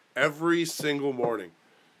plan every single morning.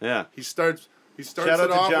 Yeah. He starts Shout it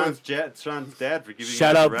out off to with John's dad for giving.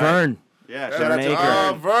 Shout us a out ride. Vern. Yeah. shout Shout out out to to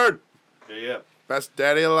Maker. Vern. Yeah. Best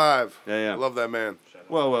daddy alive. Yeah. I love that man.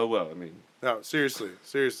 Well. I mean, No, seriously.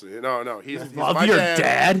 No. He's Love my your dad.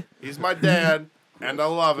 dad. He's my dad, and I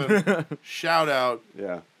love him. Shout out,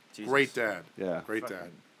 yeah. great dad. Yeah. Great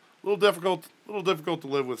dad. A little difficult to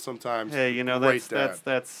live with sometimes. Hey, you know Great that's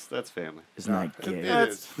dad. that's family. Isn't that It gay?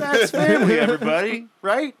 is. That's family, everybody.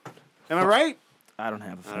 Right? Am I right? I don't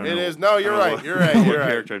have a I phone. don't It know. is. No, you're I don't know right. what- You're right. I don't know You're what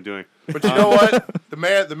right. character I'm doing. But you know what? The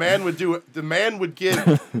man would do it. The man would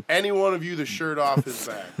give any one of you the shirt off his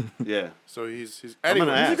back. Yeah. So he's I'm anyway.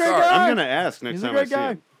 gonna ask. great sorry. guy. I'm gonna ask next He's a time I great see guy.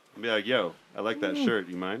 him. I'll be like, "Yo, I like that shirt.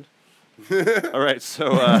 You mind?" All right.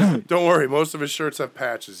 So, Don't worry. Most of his shirts have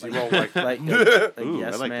patches. You won't like. Like Ooh,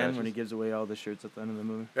 Yes I like Man that. when he gives away all the shirts at the end of the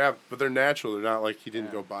movie. Yeah, but they're natural. They're not like he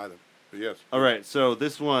didn't go buy them. But yes. all right. So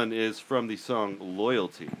this one is from the song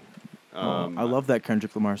 "Loyalty." I love that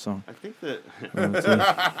Kendrick Lamar song. I think that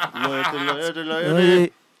loyalty.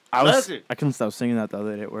 Loyalty. Classic. I couldn't stop singing that the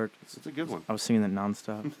other day at work. It's a good one. I was singing that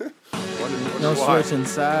nonstop. Wonder No why. switching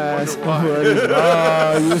sides. Wonder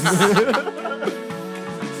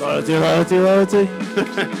Loyalty, loyalty, loyalty.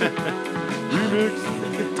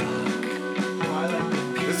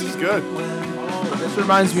 This is good. This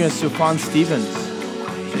reminds me of Sufjan Stevens.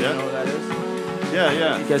 You Yeah. know what that is?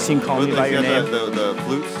 Yeah. You guys seen Call Me With By Your the- Name? The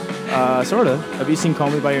flutes. Sort of. Have you seen Call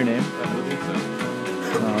Me By Your Name? I don't think so.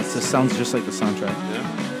 No, it's It sounds just like the soundtrack. Yeah.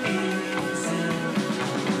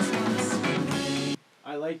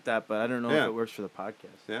 I like that, but I don't know if it works for the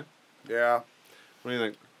podcast. Yeah. Yeah. What do you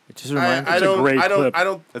think? It just reminds me. I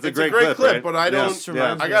don't. That's It's a great clip, right? but I don't.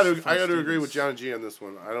 Yeah. I gotta agree with John G on this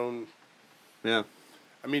one. I don't. Yeah.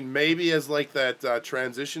 I mean, maybe as like that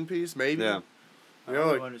transition piece, maybe. Yeah. You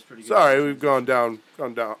know, like, sorry, we've gone down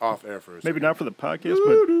off air for a second. Maybe not for the podcast,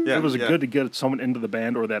 but Yeah, it was yeah. good to get someone into the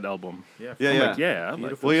band or that album. Yeah. Yeah, I'm yeah. like, yeah. I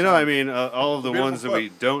like Well, you know, I mean, all of the Beautiful ones that clip. we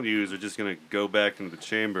don't use are just going to go back into the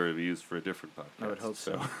chamber to be used for a different podcast. I would hope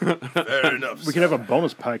so. Fair enough. we could have a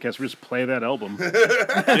bonus podcast where we just play that album.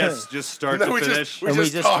 Yes, just start And then to we finish. just, we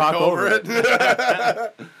just talk over it.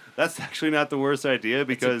 That's actually not the worst idea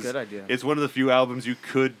because good idea. it's one of the few albums you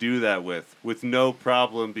could do that with no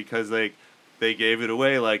problem because they gave it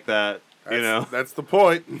away like that. That's the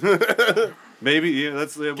point. Maybe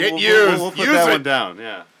let's Get we'll put use that it. one down.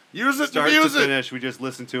 Yeah, Use it start to use to it. finish. We just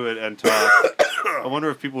listen to it and talk. I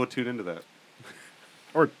wonder if people would tune into that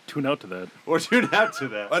Or tune out to that. or tune out to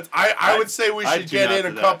that. I would say we I'd should tune get out in to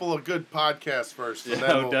a that. couple of good podcasts first. Yeah, And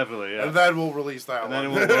then definitely. Yeah. And then we'll release that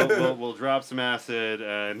And one. then we'll drop some acid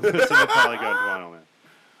and listen to Polygondwanaland.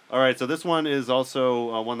 All right, so this one is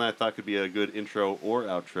also one that I thought could be a good intro or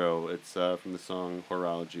outro. It's from the song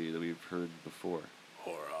Horology that we've heard before.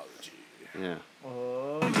 Horology. Yeah.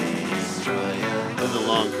 This is a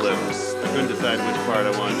long clip. I couldn't decide which part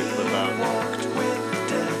I wanted to clip out.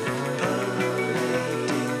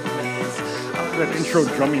 That intro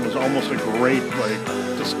drumming was almost a great, like,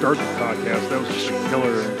 to start the podcast. That was just a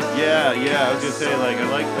killer. Yeah, I was gonna say, like, I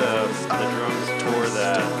like the drums for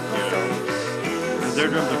that, because their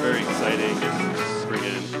drums are very exciting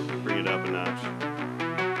and bring it up a notch.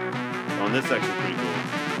 Oh, and this section's pretty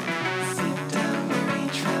cool.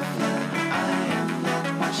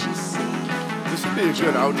 This would be a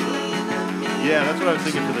good outro. Yeah, that's what I was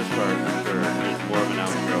thinking for this part. For sure. It's more of an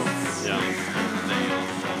outro. Yeah.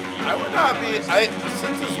 I would not be.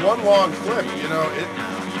 Since it's one long clip,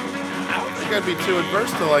 I don't think I'd be too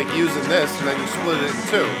adverse to like using this, and then you split it in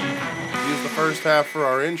two. Use the first half for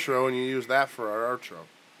our intro, and you use that for our outro.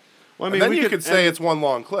 Well, I And then you could say it's one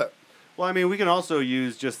long clip. Well, I mean, we can also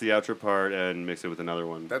use just the outro part and mix it with another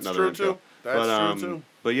one. That's another true intro. too. That's true too.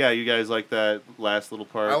 But yeah, you guys like that last little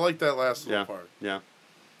part? I like that last little part. Yeah.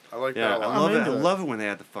 I like Yeah, that a I lot. love it. I into it. love it when they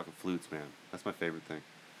add the fucking flutes, man. That's my favorite thing.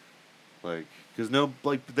 Like, because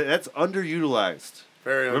that's underutilized.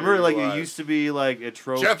 Very Remember, like, underutilized. it used to be, like, a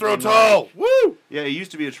trope. Jethro in, Tull! Woo! Yeah, it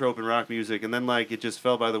used to be a trope in rock music, and then, like, it just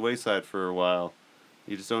fell by the wayside for a while.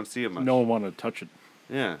 You just don't see it much. No one wanted to touch it.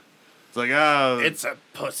 Yeah. It's like, oh. It's a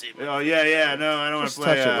pussy. Oh, yeah, no, I don't want Just to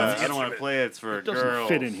play touch it. I don't want to play it. It's for It doesn't girls.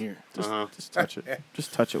 fit in here. Uh-huh. Just touch it.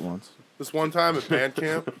 Just touch it once. This one time at band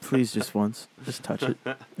camp, Please, just once. Just touch it.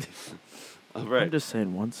 All right. I'm just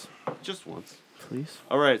saying once. Just once. Please.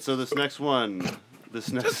 All right, so this next rolling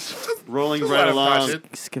just right let him along. touch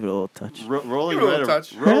it. Just give it a little touch. Rolling Give it a right little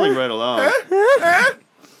touch. rolling right along.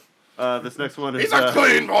 This next one is He's a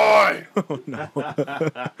clean boy!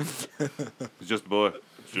 he's just a boy.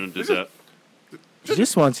 Shouldn't do that. He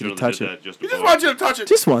just wants you to touch it. Just a He just boy. wants you to touch it.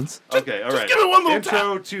 Just once. Okay, all right. give it one little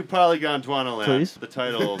Intro to Polygondwanaland. Please. The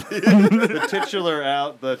title, the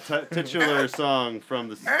titular song from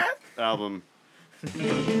this album.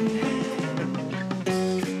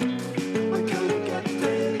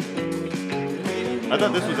 I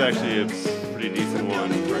thought this was actually a pretty decent one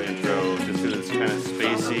for intro, just because it's kind of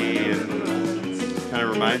spacey and kind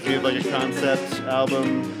of reminds me of like a concept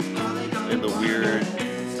album and the weird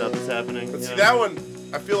stuff that's happening. But see, that one,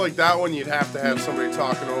 I feel like that one you'd have to have somebody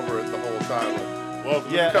talking over it the whole time. Like,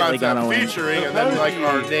 welcome Yeah, to the they gotta concept win. featuring, and then like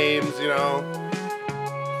our names,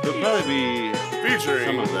 There'll probably be featuring,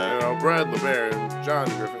 some of that. Brad LeBaron, John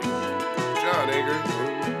Griffin, John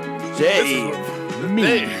Ager, Dave. Me.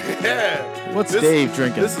 Dave. Yeah. What's Dave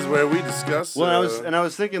drinking? This is where we discuss. Well, I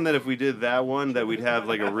was thinking that if we did that one, that we'd have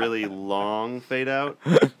like a really long fade out,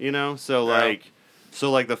 So like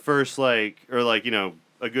the first the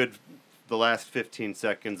last 15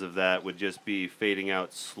 seconds of that would just be fading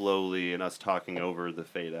out slowly and us talking over the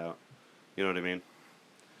fade out. You know what I mean?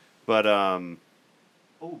 But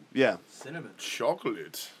yeah. Cinnamon.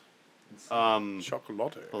 chocolate. Chocolate.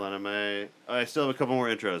 Hold on, I still have a couple more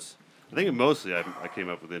intros. I think mostly I came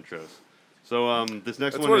up with intros. So this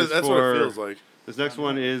next That's one what is that's for. what it feels like. This next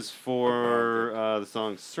one is for the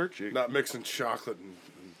song "Searching." Not mixing chocolate and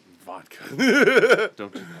vodka.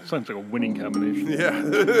 Don't do that. Sounds like a winning combination. Yeah.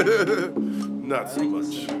 Not so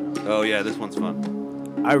much. Oh yeah, this one's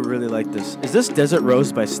fun. I really like this. Is this Desert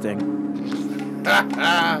Rose by Sting?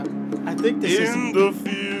 I think this is. In the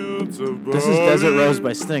fields of This is Desert Rose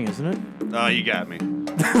by Sting, isn't it? Oh, you got me.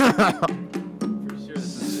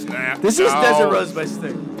 This is Desert Rose by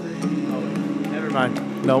Sting. Oh, never mind.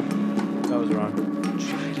 Nope. That was wrong.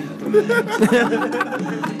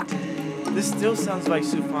 This still sounds like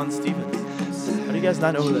Sufjan Stevens. How do you guys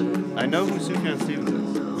not know who that is? I know who Sufjan Stevens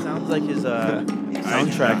is. Sounds like his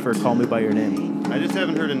soundtrack for Call Me By Your Name. I just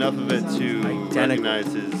haven't heard enough of it to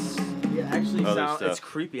recognize his Actually, other stuff. it's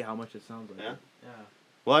creepy how much it sounds like. Yeah?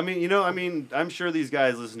 Well, I mean, I'm sure these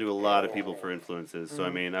guys listen to a lot of people for influences, so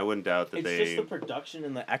I mean, I wouldn't doubt that It's just the production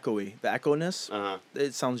and the echo-ness.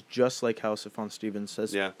 It sounds just like how Sufjan Stevens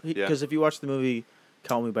says. Yeah. Because if you watch the movie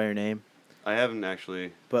Call Me By Your Name, I haven't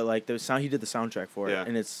actually. But like the sound, he did the soundtrack for it,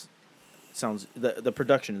 and sounds the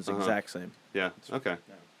production is the exact same. Yeah. Okay.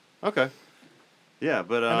 Okay. Yeah,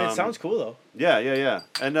 but I mean, it sounds cool though. Yeah.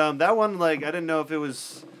 And that one, like, I didn't know if it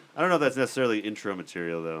was. I don't know if that's necessarily intro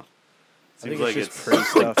material though. Seems I think like it's just pretty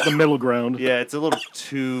stuff. The middle ground. Yeah, it's a little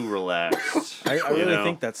too relaxed. I really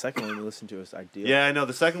think that second one you listen to is ideal. Yeah, I know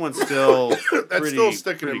the second one's still That's still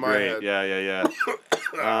sticking in my great. head. Yeah.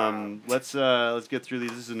 Let's get through these.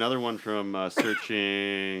 This is another one from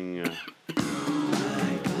Searching.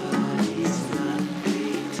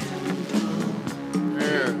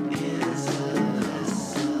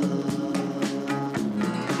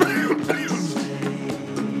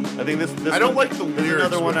 I think this I don't like the this is lyrics.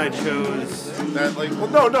 another one I chose. That like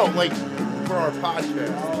for our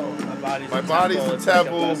podcast. My body's a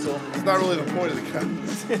temple. It's not really the point of the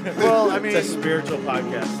podcast. Well, I mean, It's a spiritual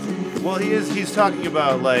podcast. Well, he's talking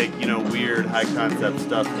about like weird high concept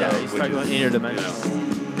stuff. Yeah, he's talking about inner dimensions.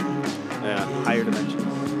 Yeah, Higher dimensions.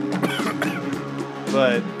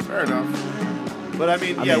 but Fair enough. But I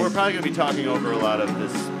mean, we're probably gonna be talking over a lot of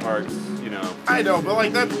this parts. I know, but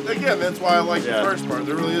like that again. That's why I like the first part.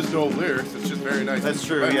 There really is no lyrics. It's just very nice. That's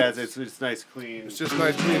true. Yeah, it's nice, clean. It's just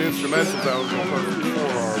nice, clean instrumentals that would go perfect for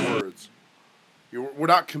our words. We're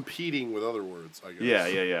not competing with other words, I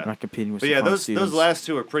guess. Yeah. Not competing with. But yeah, those last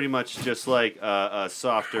two are pretty much just like a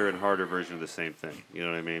softer and harder version of the same thing. You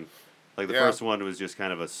know what I mean? Like the first one was just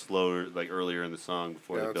kind of a slower, like earlier in the song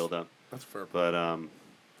before the build up. That's fair. But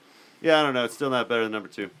yeah, I don't know. It's still not better than number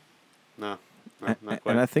 2. No, not quite.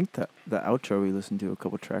 And I think that the outro we listened to a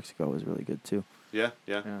couple tracks ago was really good too. Yeah.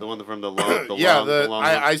 The one from the long.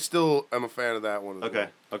 I still am a fan of that one. Okay.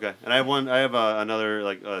 And I have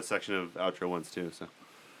another section of outro ones too. So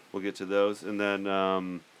we'll get to those, and then I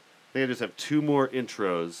think I just have 2 more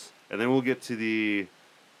intros, and then we'll get to the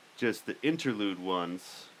interlude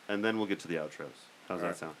ones, and then we'll get to the outros. How's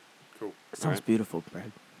that sound? Cool. Sounds beautiful,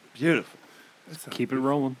 Brad. Beautiful. Keep it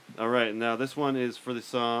rolling. All right, now this one is for the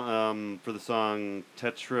song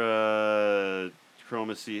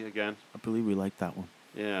Tetrachromacy again. I believe we like that one.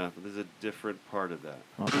 Yeah, but there's a different part of that.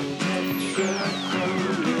 Okay.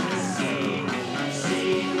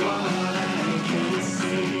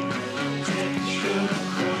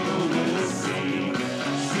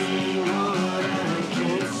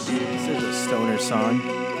 This is a stoner song.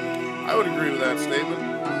 I would agree with that statement.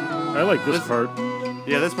 I like this part.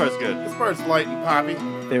 Yeah, this part's good. This part's light and poppy.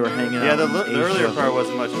 They were hanging out. Yeah, the in earlier Asia. part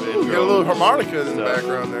wasn't much of an intro. You got a little harmonica in the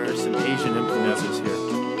background there. There's some Asian influences here.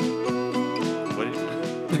 What do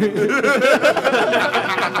you...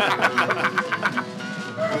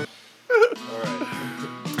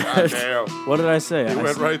 Damn. What did I say? You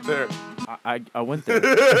went right there. I went there.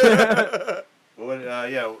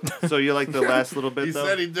 So you like the last little bit, He though?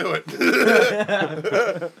 said he'd do it.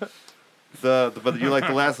 But you like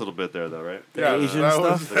the last little bit there, though, right? Yeah, Asian that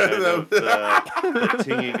stuff? was- The kind of, the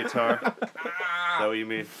tinging guitar. Is that what you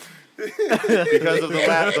mean? Because of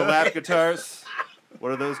the lap guitars.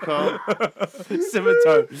 What are those called?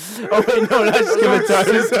 Scimitar. Oh wait, no, not scimitar.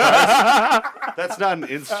 That's not an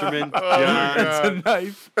instrument, Oh, John. That's a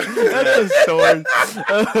knife. That's a sword.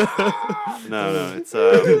 No, it's I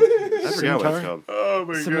forgot what it's called. Oh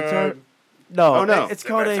my Scimitar? god. No, Oh, no. it's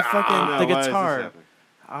called a fucking No, the why is this guitar. happening?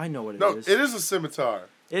 I know what it No, is. it is a scimitar.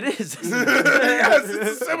 It is. Yes,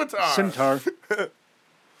 it's a scimitar. Scimitar.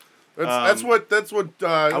 That's what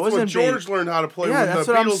wasn't George learned how to play Yeah, when the that's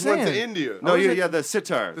what I'm Beatles went to saying. India. No, the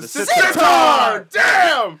sitar. The sitar!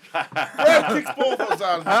 Damn! Brad kicks both of us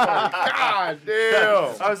out of the party. God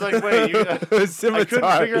damn! I was like, wait, I couldn't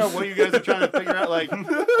Scimitar. figure out what you guys are trying to figure out, like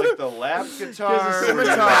the lap guitar.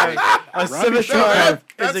 Scimitar. A scimitar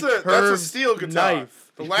That's is a a curved steel guitar. knife.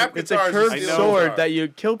 The lap It's a guitar is curved steel sword guitar. that you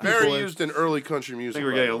kill people Very with. used in early country I music. think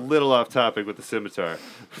we're getting a little off topic with the scimitar.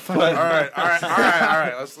 All right.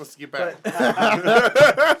 Let's get back.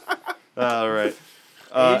 All right.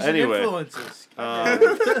 Asian Anyway. influences. No,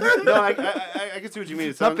 I can see what you mean.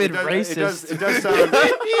 It Stop sounds, being it does, racist. It does sound.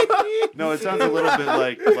 No, it sounds a little bit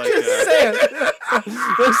like. Say it.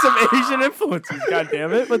 There's some Asian influences,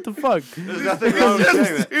 goddammit. What the fuck? There's nothing wrong with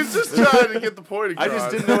saying that. He's just trying to get the point across. I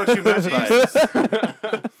just didn't know what you meant by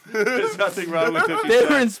it. There's nothing wrong with 50 They were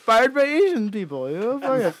Cent. inspired by Asian people. You know,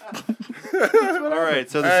 fuck it. All right,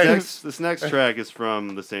 so this next track is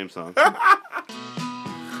from the same song.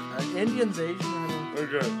 Indians, Asian. I'm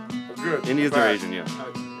good. I'm good. Indians I'm are back. Asian, yeah.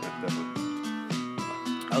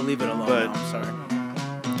 Definitely. I'll leave it alone. But- now, I'm sorry.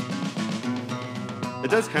 It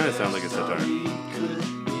does kind of sound like a sitar.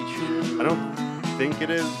 I don't think it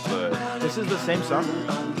is, but This is the same song.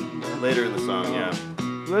 later in the song, yeah.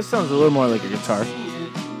 This sounds a little more like a guitar.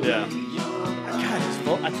 Yeah.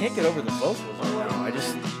 God, I can't get over the vocals right now.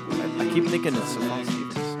 I keep thinking it's Savant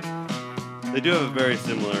Stevens. They do have a very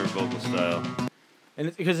similar vocal style.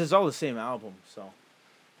 And because it's all the same album, so.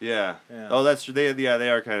 Yeah. Yeah. Oh, that's true. They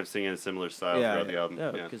are kind of singing a similar style throughout the album.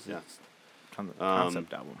 Yeah, Yeah. because yeah. it's kind of a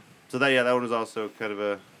concept album. So that one was also kind of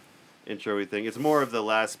a intro-y thing. It's more of the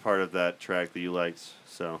last part of that track that you liked.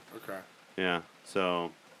 So Okay. yeah.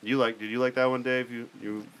 So did you like that one, Dave?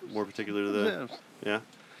 You more particular to the yeah.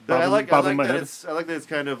 I like that it's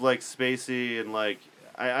kind of like spacey and like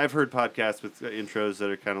I've heard podcasts with intros that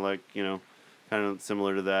are kind of like kind of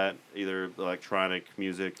similar to that, either electronic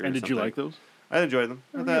music or. And did something. you like those? I enjoyed them.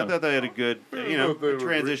 I thought they had a good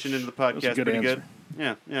transition into the podcast. good Pretty answer.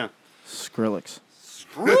 good. Yeah. Skrillex.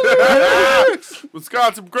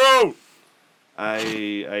 Wisconsin Grove.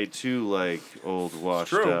 I too like old washed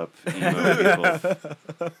True. up emo people.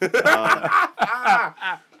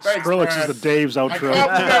 Thanks, Skrillex Brad. is the Dave's I outro.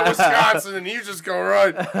 compliment Wisconsin, and you just go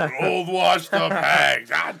right. An old washed up hag.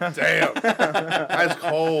 God damn. That's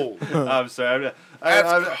cold. I'm sorry. That's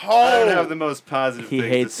I cold. don't have the most positive He things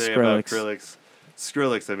to hates say about Skrillex.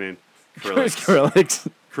 Skrillex, I mean. Skrillex. Skrillex.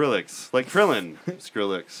 Skrillex. Like Krillin.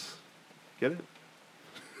 Skrillex. Get it?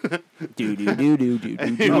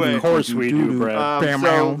 Anyway. Of course we do,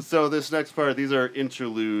 Brad. So this next part, these are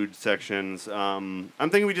interlude sections. I'm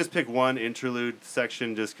thinking we just pick one interlude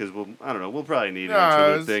section just because we'll probably need an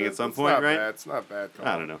interlude thing at some point, right? It's not bad.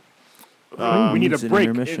 I don't know. We need a It's an break.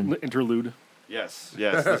 intermission. Interlude. Yes.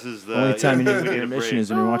 This is the Only time you need we an a intermission break. is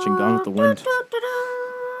when you're watching Gone with the Wind.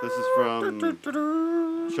 This is from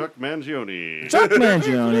Chuck Mangione. Chuck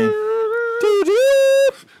Mangione.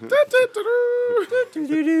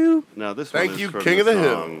 Now this Thank one is you, from King the of the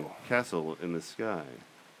song Hill. Castle in the Sky.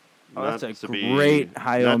 Oh, that's Not a to be- great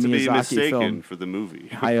Hayao not to be Miyazaki mistaken film. for the movie.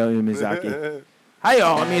 Hayao Miyazaki.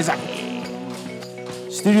 Hayao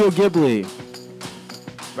Miyazaki. Studio Ghibli.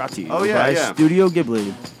 Brought to you by Studio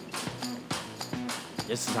Ghibli.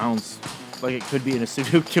 This sounds like it could be in a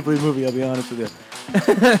Studio Ghibli movie, I'll be honest with you.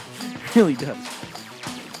 It really does.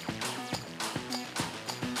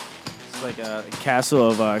 It's like a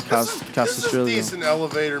castle of This is decent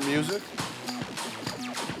elevator music.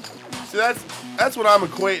 See, that's what I'm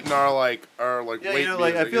equating our wait I music. feel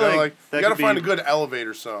like that you gotta could find be- a good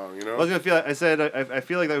elevator song. You know. I was gonna feel. I said I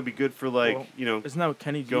feel like that would be good for Isn't that what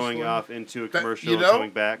Kenny G's going for? off into a That- commercial you know, and coming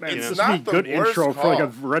back. it's You know? This not would be the a good intro worst for like a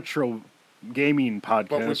call. retro gaming podcast.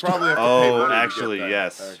 But we probably have to pay Oh, money to actually, get that,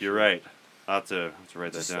 yes, actually. you're right. I'll have to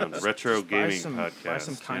write that down. Retro Just buy gaming some, podcast. Buy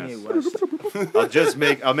some Kanye yes.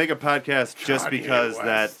 West. I'll make a podcast just Kanye because West.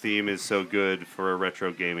 that theme is so good for a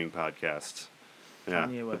retro gaming podcast. Yeah,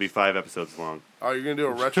 Kanye it'll be West. 5 episodes long. Oh, you're gonna do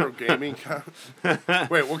a retro gaming?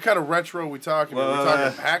 Wait, what kind of retro are we talking? Are we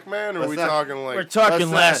talking Pac-Man, or are let's we not- talking We're like? talking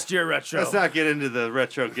Let's not- last year retro. Let's not get into the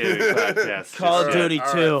retro gaming podcast. Call of just yet. Duty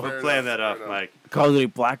All 2. right, We'll fair plan enough, that off, fair Mike. Call of Duty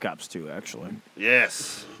Black Ops 2, actually.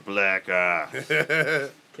 Yes, Black Ops.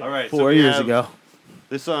 All right, so 4 we years have- ago.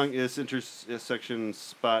 This song, this intersection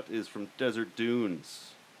spot is from Desert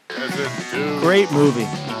Dunes. Great movie.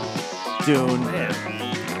 Dune.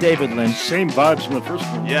 David Lynch. Same vibes from the first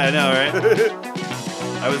one. Yeah, I know, right?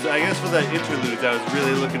 I guess for the interludes, I was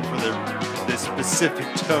really looking for this specific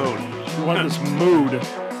tone. You want this mood.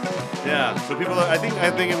 Yeah, so people are, I'm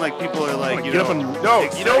thinking like people are like, Get up and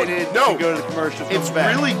excited to go to the commercial. It's come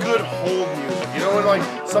back. really good hold music. You know when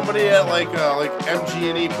like somebody at like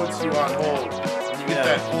MG&E puts you on hold, you get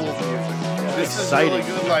that hold music. This Exciting. is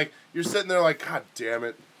really good. Like you're sitting there like, God damn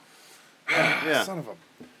it, Yeah, son of a.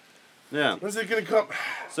 yeah. When's it gonna come?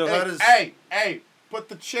 So hey, how does hey, put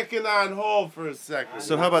the chicken on hold for a second.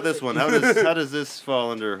 so how about this one? How does this fall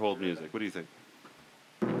under hold music? What do you think?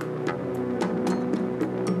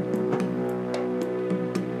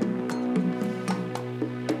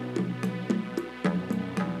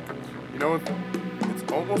 You know what?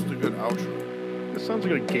 It's almost a good outro. It sounds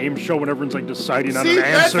like a game show when everyone's like deciding on See, an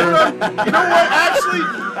that's answer. what you know what?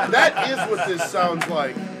 Actually, that is what this sounds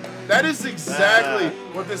like. That is exactly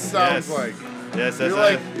what this sounds Yes. like. Yes,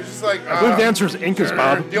 You're just like. I believe the answer is Incas,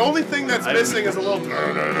 Bob. The only thing that's missing is a little,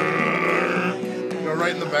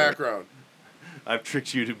 right in the background. I've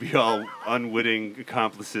tricked you to be all unwitting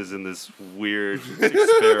accomplices in this weird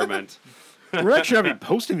experiment. We're actually having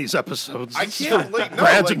posting these episodes. I can't believe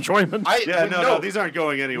Brad's enjoyment. No, these aren't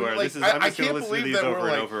going anywhere. Like, I'm just going to listen to these over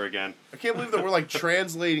and over again. I can't believe that we're like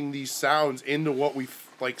translating these sounds into what we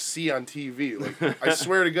see on TV. Like, I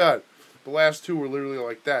swear to God, the last two were literally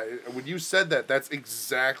like that. When you said that, that's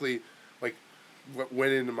exactly like what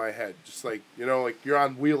went into my head. Just like, like you're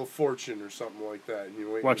on Wheel of Fortune or something like that. And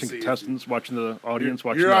you're watching contestants, watching the audience,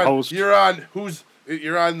 watching the host.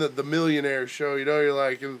 You're on the millionaire show. You're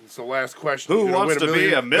like, it's the last question. Who wants to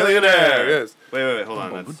be a millionaire? Yes. Wait, hold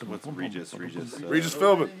on. What's Regis? Regis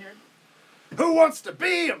Philbin. Who wants to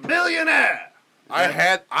be a millionaire? I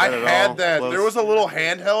had that. Close. There was a little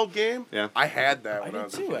handheld game. Yeah. I had that when I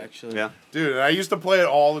was a kid. actually. Yeah. Dude, and I used to play it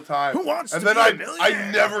all the time. Who wants and to then be a millionaire?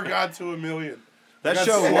 I never got to a million. That I got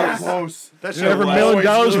show so was close. That You show never was $1 million,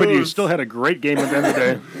 always but you lose. still had a great game at the end of the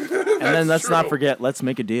day. And then let's not true. forget, let's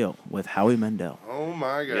make a deal with Howie Mandel. Oh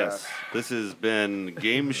my god. Yes. This has been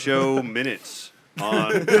Game Show Minutes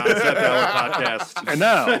on Concept Hour Podcast. And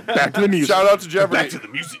now, back to the music. Shout out to Jeopardy. Back to the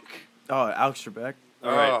music. Oh, Alex Trebek.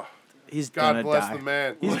 All right. Oh, He's God gonna bless die. the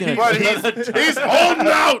man. He's gonna But he's holding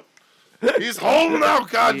out. He's holding out,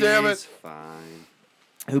 God damn He's it. fine.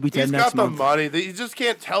 He'll be dead He's next got the month. money. You just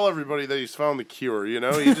can't tell everybody that he's found the cure. It's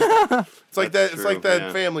like that. It's like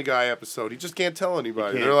that Family Guy episode. He just can't tell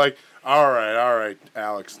anybody. can't. They're like, all right,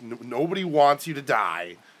 Alex. Nobody wants you to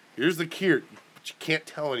die. Here's the cure, but you can't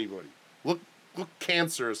tell anybody. Look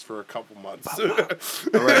cancerous for a couple months. All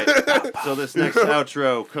right. So this next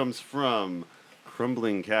outro comes from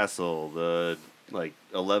Crumbling Castle, the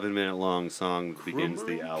 11-minute long song that begins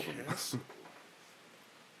the album.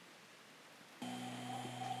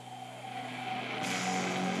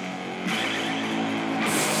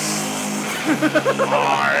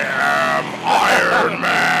 I am Iron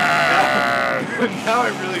Man. Now I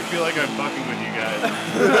really feel like I'm fucking with you guys.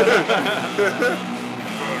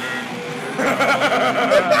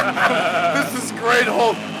 This is great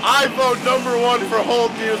hold. I vote #1 for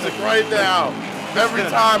hold music right now. Every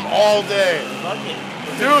time, all day.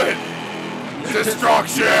 Do it.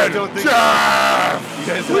 Destruction. Jeff.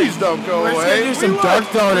 Please don't go We're just away. gonna do some We Dark love-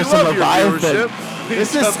 Throne we or some love your Leviathan. viewership.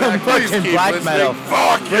 This is some Please fucking keep black listening. metal.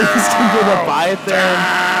 Fuck We're just gonna do you. Leviathan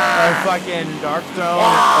or fucking Dark Throne or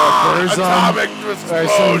Burzum Atomic or some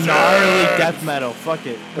explosion. gnarly death metal. Fuck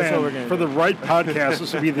it. That's Man, what we're gonna for do. the right podcast,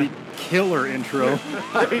 this would be the killer intro.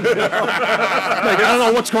 I don't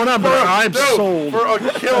know what's going on, but I'm sold. For a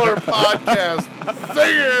killer podcast.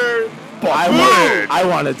 Figure. I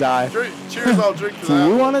want to die. Cheers, I'll drink to Do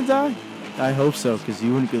you that. want to die? I hope so, because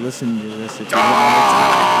you wouldn't be listening to this if you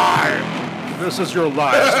This is your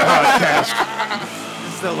last podcast.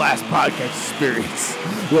 This is the last podcast experience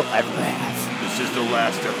we'll ever have. This is the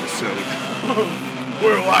last episode.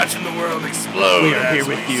 We're watching the world explode. We are here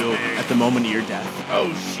with you at the moment of your death.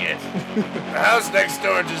 Oh shit. The house next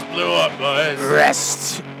door just blew up, boys.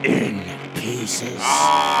 Rest in pieces.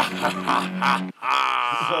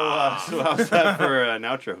 So how's that for an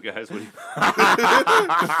outro, guys?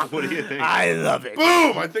 What do you think? I love it.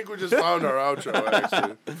 Boom! I think we just found our outro,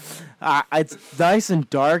 actually. It's nice and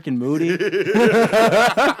dark and moody.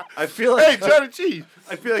 I feel like Hey, Johnny Cheese.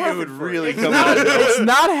 I feel like it would really come out. It's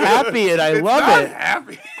not happy, and I love Not it.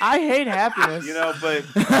 happy. I hate happiness. But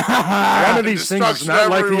One of these things is Destruction not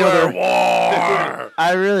like the everywhere. other. War.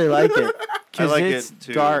 I really like it I because like it's it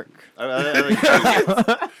too. dark. I like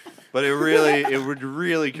it. But it would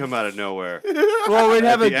really come out of nowhere. Well, we'd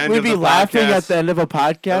At the end we'd of be the laughing podcast. at the end of a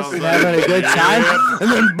podcast Oh, and my having a good time, and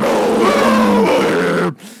then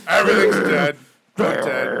boom. Everything's dead. I'm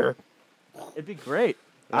dead. It'd be great.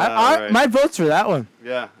 Right. My vote's for that one.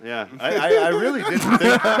 Yeah. I really didn't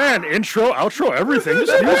think. Man, intro, outro, everything.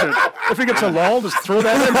 Just use it. If it gets a lull, just throw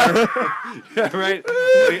that in there. Yeah, right.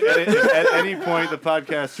 At any point, the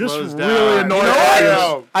podcast Just slows really down. annoying.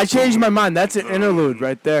 Yo, I changed my mind. That's an interlude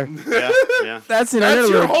right there. Yeah. That's an that's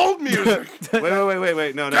your interlude. hold music.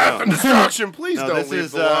 Wait. No. Death and destruction. Please No, don't this leave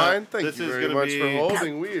is, the line. Thank this you is very gonna much be- for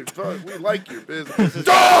holding. We like your business.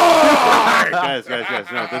 Die! guys.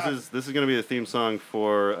 No, this is gonna be the theme song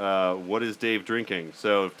for What Is Dave Drinking?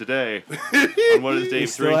 So today, on What Is We Dave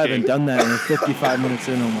still haven't Drinking? done that in 55 minutes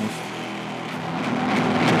in almost.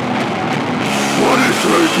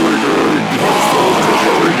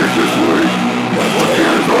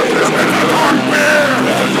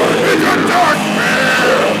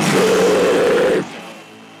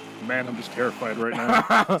 Man, man, I'm just terrified right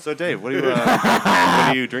now. So, Dave, what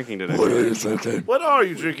are you drinking today? What are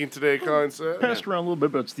you drinking today, Concept? Passed around a little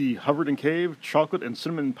bit, but it's the Hubbard & Cave chocolate and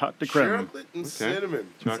cinnamon pot de creme. Chocolate and cinnamon.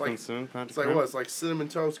 Chocolate and cinnamon pot de It's like creme? what? It's like cinnamon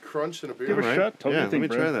toast crunch in a beer. Give it a shot. Tell me Yeah, what you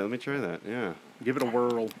think, Brad. let me try that, yeah. Give it a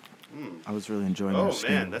whirl. I was really enjoying Oh, this.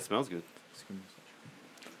 man, that smells good.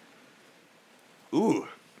 Ooh,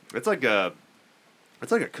 it's like a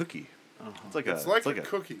cookie. It's like a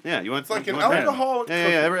cookie. Yeah, you want? It's like you an want that? alcoholic Yeah,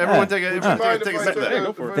 cookie. everyone take a Would you mind take if a I sip of took that. a-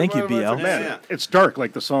 Go for it. if Thank I you, mind if I BL. took Yeah, a- yeah. It's dark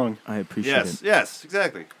like the song. I appreciate Yes, it. yes,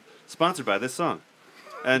 exactly. Sponsored by this song.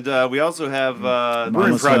 And we also have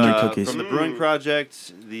Brewing this, Project cookies. from the Brewing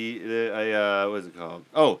Project. What is it called?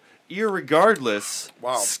 Oh, Irregardless.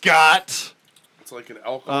 Wow. Scott. It's like an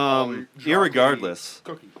alcoholic Irregardless.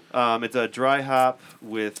 cookie. It's a dry hop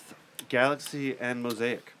with Galaxy and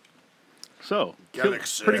Mosaic. So,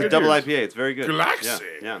 Galaxy. pretty It's a good double beers. IPA. It's very good. Galaxy.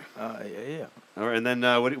 Yeah. Yeah. All right, and then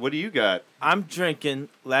what do you got? I'm drinking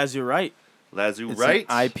Lazurite. Lazu, It's right?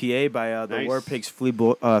 an IPA by the Nice. War Pigs Three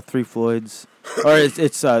Floyds. Or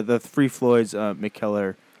it's the Three Floyds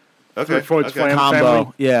McKellar Okay. Floyd's okay. Flam. combo.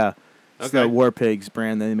 family? Yeah. It's Okay. the War Pigs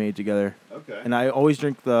brand they made together. Okay. And I always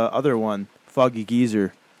drink the other one, Foggy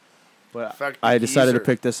Geezer. But Foggy I decided to Geezer.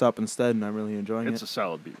 pick this up instead, and I'm really enjoying It's it. a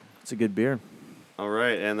solid beer. It's a good beer. All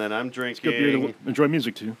right, and then I'm It's a good beer drinking. to enjoy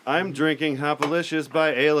music to. I'm drinking Hopalicious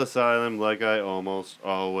by Ale Asylum, like I almost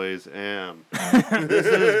always am. This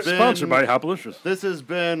has been, Sponsored by Hopalicious. This has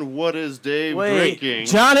been What Is Dave Wait, Drinking?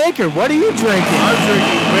 John Anker, what are you drinking?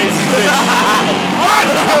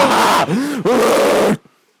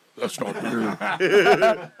 That's not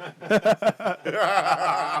beer.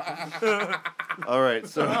 All right,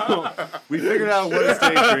 so we figured out What Is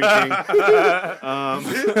Dave Drinking.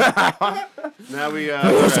 Now we. All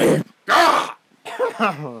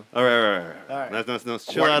right. Let's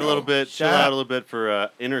chill out a little bit. Chill out a little bit for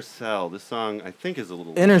Inner Cell. This song, I think, is a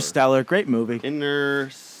little. Interstellar, great movie.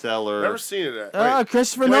 Interstellar. Never seen it. Wait,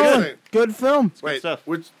 Christopher wait a Nolan, second. good film. wait, stuff.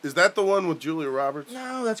 which is that the one with Julia Roberts?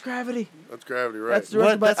 No, that's Gravity. That's Gravity, right? That's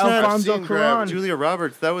directed by That's not- I've Alfonso seen Cuarón. Gravity. Julia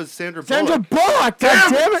Roberts. That was Sandra Sandra Bullock. Bullock, God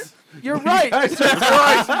damn it! You're right. I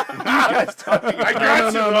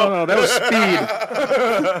got you. No, that was Speed.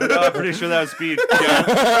 I'm pretty sure that was Speed.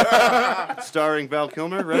 Yeah. Starring Val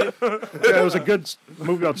Kilmer, right? Yeah, it was a good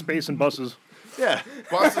movie about space and buses. Yeah.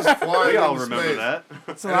 Buses flying We all into remember space. that.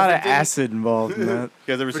 It's a lot of acid involved in that. You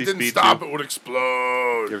guys ever If see it didn't Speed stop, 2? it would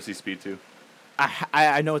explode. You ever see Speed 2?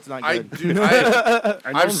 I know it's not I good. do. I know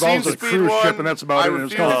I've it seen involves a Speed cruise 1. ship, and that's about I it. And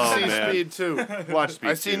it's refuse called to see man. Speed 2. Watch Speed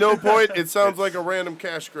I see 2. no point. It sounds like a random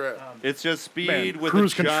cash grab. It's just Speed Man, with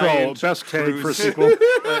Cruise a Control. giant Best tag cruise- for a sequel.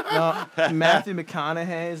 Matthew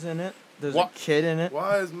McConaughey's in it. There's What? a kid in it.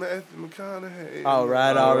 Why is Matthew McConaughey? All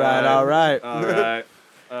right. All right. All right.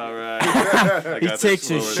 I He got this takes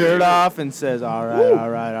his slower shirt than you. off and says, all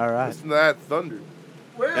right. Isn't that thunder?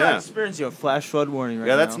 We're Yeah. experiencing a flash flood warning right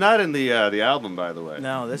now. Yeah, that's not in the album, by the way.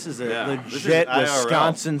 No, this is a Yeah. This is legit IRL.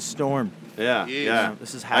 Wisconsin storm. Yeah, Yeah. yeah.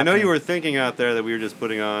 This is I happening. know you were thinking out there that we were just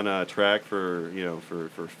putting on a track for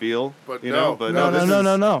for feel, But you no. know, but No. this is-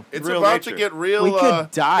 No. It's Real about nature. to get real. We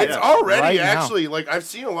could die It's already right now. actually like I've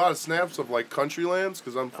seen a lot of snaps of like country lands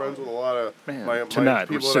because I'm friends with a lot of Man, my tonight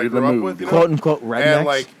we're people that I setting the grew up mood. with. You know? Quote unquote rednecks. And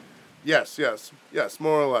like, yes,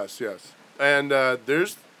 more or less, yes. And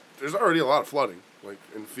there's already a lot of flooding, like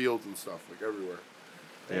in fields and stuff, like everywhere.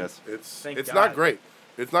 Yes. It's Thank it's God. not great.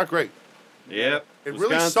 It's not great. Yep. It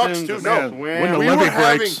really sucks, too. Wisconsin, No. When the We levee were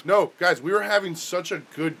having breaks. guys. We were having such a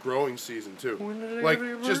good growing season too. Like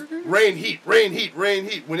just rain, heat.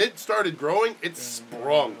 When it started growing, it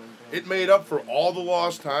sprung. It made up for all the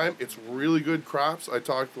lost time. It's really good crops. I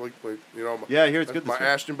talked to like you know. Yeah, I hear it's good My this year.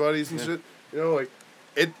 Ashton buddies and shit. You know, like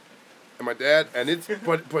it. And my dad, and it's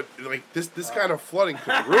but like this kind of flooding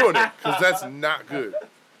could ruin it because that's not good.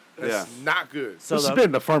 That's not good. so This has the,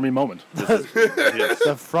 been the farming moment. Yes.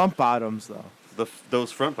 the front bottoms, though,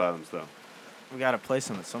 Those front bottoms, though. we got to place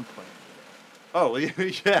them at some point. Oh, yeah,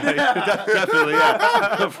 definitely,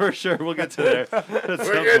 yeah. For sure, we'll get to there at We're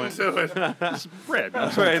some getting point. to it. Brad, All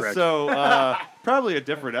right, so probably a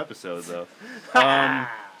different episode, though.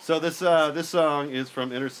 So this song is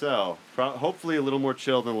from Inner Cell. Hopefully a little more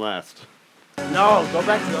chill than last. No, go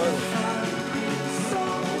back to the other one.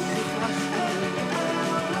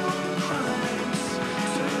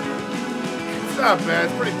 It's not bad.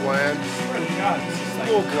 It's pretty bland. A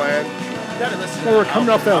little bland. gotta listen. Well, we're coming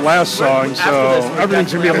off that last song, so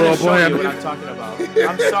everything's gonna be a little bland. What I'm talking about.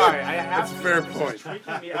 I'm sorry. I have That's a fair point. That's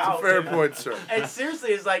That's a fair point, sir. And seriously,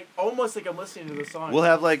 it's like almost like I'm listening to the song. We'll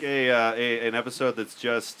have like an episode that's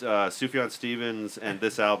just Sufjan Stevens and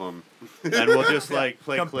this album, and we'll just like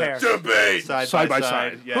play Compare. clips Debate. side by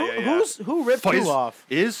side. Yeah. Who ripped who off?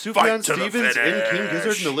 Is Sufjan Stevens in King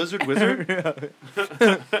Gizzard and the Lizard Wizard?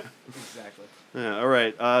 Exactly. Yeah, all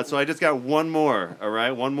right. So I just got one more. All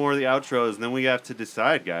right, one more of the outros, and then we have to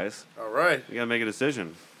decide, guys. All right. We gotta make a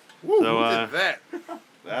decision. Woo, So, who did that?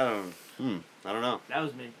 I don't know. That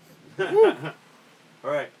was me. All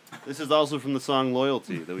right. This is also from the song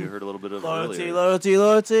 "Loyalty" that we heard a little bit of earlier.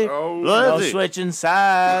 Loyalty. Oh, Loyalty. No switching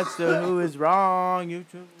sides to who is wrong. You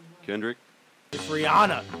choose. Kendrick. It's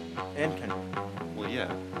Rihanna and Kendrick. Well,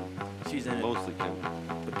 yeah, She's in it. mostly Kendrick.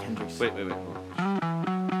 But Kendrick's. Wait. Hold on.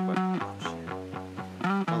 What?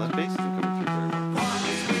 Oh, that bass isn't coming through very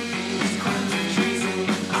well.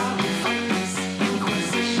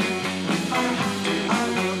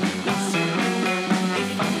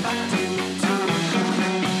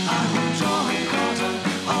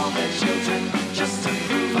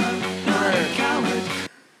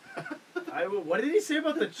 What did he say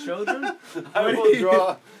about the children? I will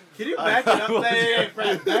draw. Can you back it up? Hey,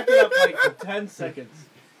 Fred, back it up like 10 seconds.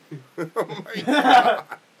 Oh my God.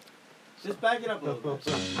 Just back it up a little bit.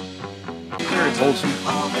 Very wholesome.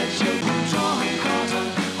 All their children drawing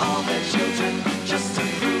Carter, all their children just to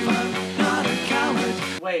prove I'm not a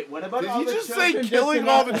coward. Wait, what about all Did the he just children? say killing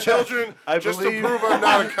all the children just to believe- prove I'm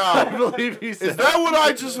not a I coward? believe he said. Is that what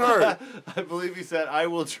I just heard? I believe he said, "I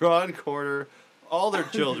will draw and quarter all their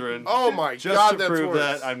children." Oh my just God, to that's prove worse.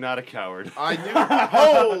 that I'm not a coward. I knew.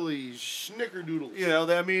 Holy schnickerdoodles. You know,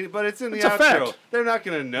 I mean, but it's in the It's a outro. fact. They're not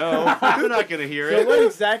gonna know. They're not gonna hear So it. what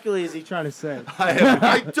exactly is he trying to say?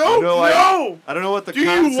 I don't know. I don't know what the. Do you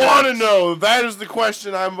concept- want to know? That is the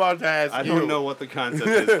question I'm about to ask I you. don't know what the concept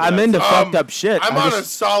is. I'm into fucked up shit. I'm on a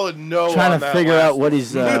solid no trying on to that figure last out what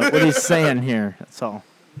he's saying here. That's all.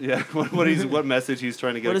 Yeah, what message he's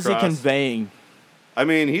trying to get What is he across. conveying? I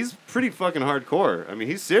mean, he's pretty fucking hardcore. I mean,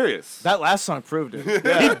 he's serious. That last song proved it. He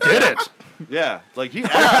did it. Yeah, like he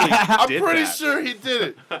actually I'm did pretty that. sure he did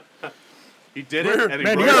it. He did it. And he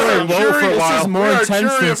Man, you wrote gotta it. lay low for a This while. This is more We are intense jury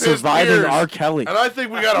than of his surviving peers. R. Kelly. And I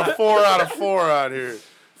think we got a 4 out of 4 out here.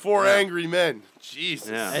 4 angry men. Jesus.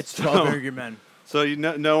 Yeah. It's 12 Angry Men. So you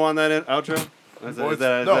know on that outro? Is Well,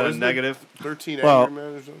 that no, a isn't it negative? 13 Well, angry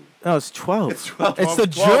men or something? No, it's 12. It's 12. It's the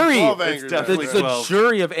 12 jury. angry It's men. definitely It's the 12.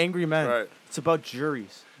 jury of angry men. Right. It's about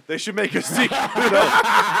juries. They should make a sequel.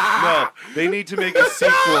 No, they need to make a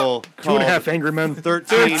sequel called 2.5 Angry Men.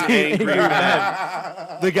 13 Angry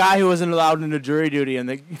Men. The guy who wasn't allowed into jury duty and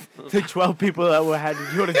the 12 people that had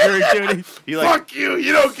to go to jury duty. He like Fuck you.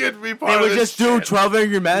 You don't get to be part They of would this just do shit. 12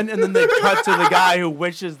 Angry Men and then they cut to the guy who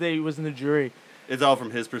wishes they was in the jury. it's all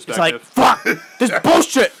from his It's perspective. like, fuck, this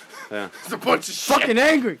bullshit. Yeah. It's a bunch of shit. Fucking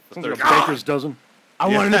angry. Sounds like a baker's dozen. I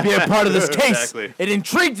wanted to be a part of this case. Exactly. It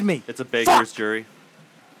intrigued me. It's a baker's jury.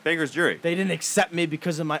 Baker's jury. They didn't accept me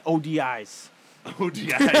because of my ODIs. Oh,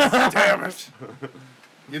 yeah. Damn it.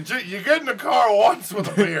 You get in the car once with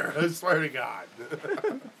a beer. I swear to God.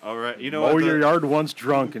 All right. You know Mow what? your yard once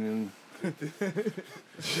drunk and You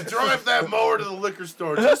drive that mower to the liquor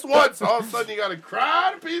store just once. All of a sudden you got to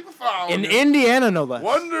cry to people following In you, Indiana, no less.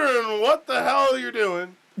 wondering what the hell you're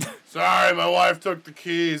doing. Sorry, my wife took the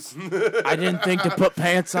keys. I didn't think to put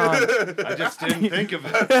pants on. I just didn't think of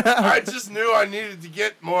it. I just knew I needed to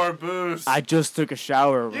get more booze. I just took a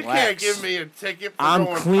shower. You Relax. can't give me a ticket for I'm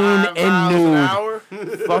going clean 5 and miles nude. an hour.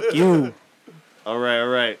 Fuck you. All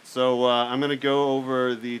right. So I'm gonna go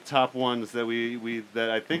over the top ones that that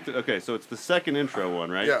I think. Okay, so it's the second intro one,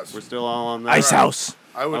 right? Yes. We're still all on that. Ice House.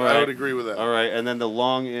 I would All right. agree with that. All right, and then the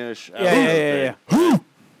longish. outro. Yeah.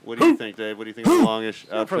 What do you think, Dave? What do you think of the longish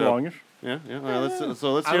outro? for longish. Yeah. All right, let's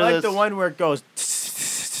I hear like this. the one where it goes.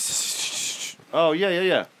 Oh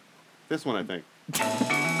yeah. This one I think.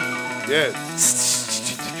 Yes.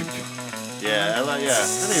 Yeah, I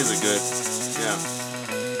think it's a good. Yeah.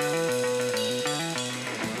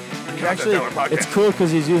 Actually, it's cool because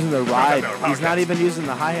he's using the ride. He's not even using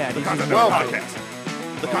the hi-hat. He's using the Welcome.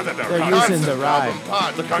 They're using the ride.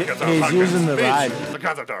 Podcast. He's using the ride. The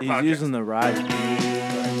concept of our He's podcast. using the ride.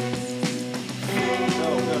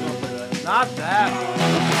 Not that.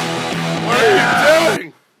 What are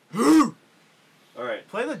you doing? All right.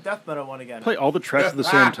 Play the death metal one again. Play all the tracks at the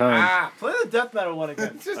same time. Play the death metal one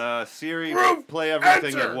again. Siri, Group, play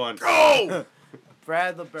everything Enter. at once. Go.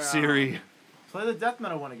 Brad LeBron. Siri. Play the death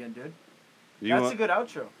metal one again, dude. You That's want- a good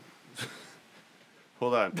outro.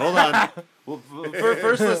 Hold on. Well,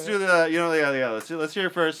 first let's do the. Yeah. Let's hear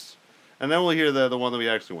it first, And then we'll hear the one that we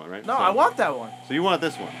actually want, right? No, So- I want that one. So you want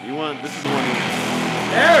this one. This is the one.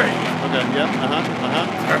 There. Okay, yep, I'm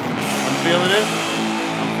feeling it.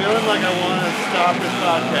 I'm feeling like I want to stop this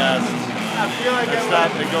podcast I feel like and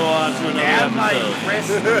stop and go on to another Damn my episode. wrist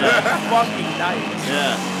fucking nice.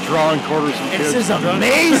 Yeah. Drawing quarters from kids. This is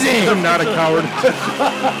amazing. I'm not a coward.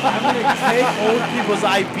 I'm gonna take old people's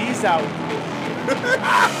IVs out.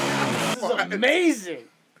 This is amazing.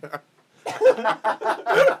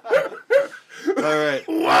 All right.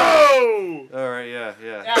 Whoa! All right, yeah.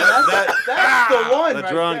 Yeah, that's the one. That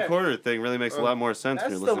right drawn there. quarter thing really makes a lot more sense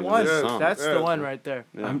when That's you're the listening one. to this song. That's the one right there.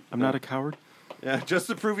 Yeah. I'm not a coward. Yeah, just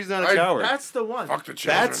to prove he's not a coward. That's the one. Fuck the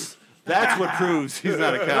children. That's what proves he's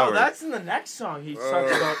not a No, coward. that's in the next song. He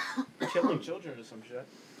talks about killing children or some shit.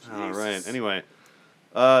 All right. Anyway,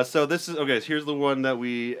 so this is okay. So here's the one that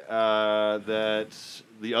we that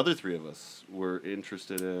the other three of us were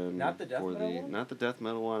interested in. Not the death metal one? Not the death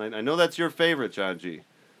metal one. I know that's your favorite, John G.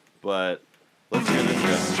 But let's hear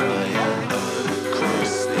this go.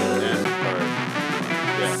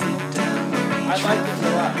 I like this a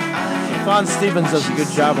lot. Fawn Stevens does a good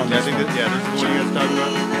job on Yeah, I this think one. that, this is the one you guys talking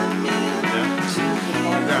about.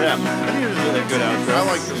 Yeah. I think this is a good outro. I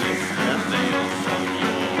like this one.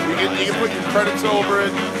 You can put your credits over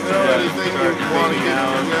it, anything you want to get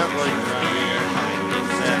out.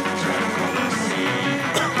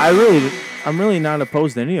 I'm really not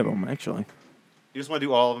opposed to any of them, actually. You just want to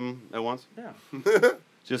do all of them at once? Yeah.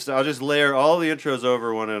 I'll just layer all the intros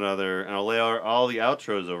over one another, and I'll layer all the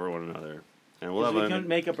outros over one another, and we'll have We an couldn't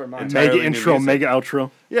make up our mind. entirely Mega new intro, music. mega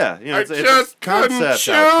outro. Yeah, you know, I it's just a concept couldn't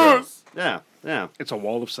outro. choose. Yeah. It's a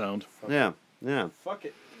wall of sound. Yeah. Fuck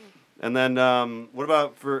it. And then, what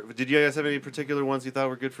about did you guys have any particular ones you thought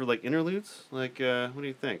were good for, like, interludes? Like, what do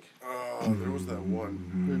you think? There was that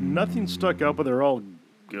one. Nothing stuck out, but they're all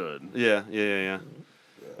good. Yeah.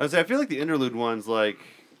 I was say, I feel like the interlude ones, like,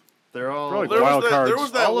 they're all... They're like There wild was that, cards. there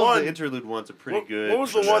was that all one. of the interlude ones are pretty good. What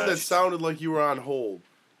was the for one that sounded like you were on hold?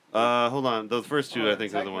 Hold on. Those first two, I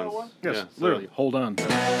think, are the techno ones. one? Yes, Yeah, so- literally. Hold on. Yeah.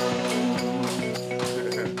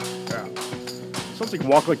 Sounds like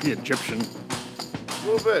Walk Like the Egyptian. A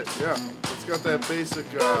little bit, yeah. It's got that basic,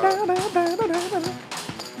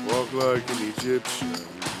 walk like an Egyptian.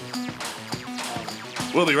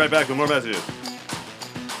 We'll be right back with more messages.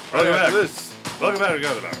 Right Welcome after back. this. Welcome back to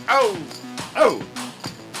Gizzard. Oh! Oh!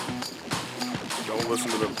 Don't listen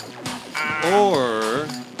to them. Or...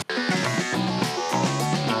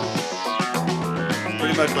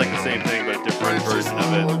 pretty much like the same thing, but a different It's just version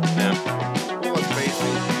of it. a little- Yeah. A little less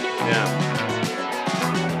basic. Yeah.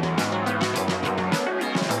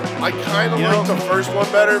 I kind of You like know- the first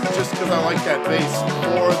one better, just because I like that bass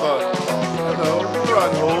for the. Hello, you're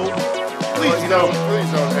on hold. Please don't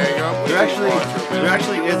hang up. We There need to watch your there video.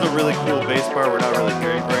 actually is a really cool bass part we're not really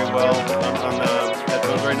hearing very well on the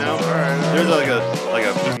headphones right now. Alright. There's like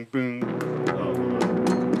a boom boom.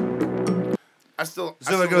 Oh. I still. I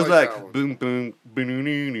So still it goes like that like one. boom boom boom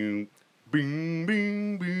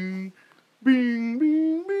boom boom boom boom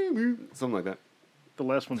boom boom boom, something like that. The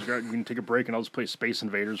last one's got, you can take a break and I'll just play Space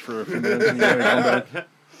Invaders for a few minutes and you gotta come back.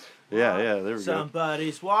 Yeah, there we go.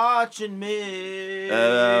 Somebody's watching me.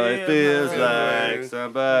 It feels like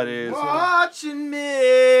somebody's watching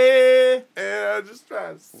me. And I'm just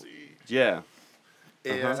trying to see. Yeah.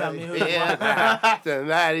 Tell me who's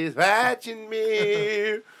Somebody's watching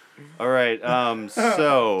me. All right. So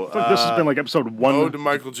I feel like this has been like episode Ode to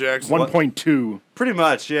Michael Jackson. 1.2. pretty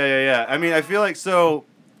much. Yeah. I mean, I feel like so.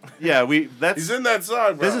 Yeah, that's. He's in that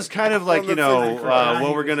song, bro. This is kind of like, On the thing.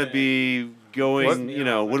 what we're gonna be going.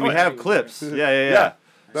 What? When we have clips. Yeah.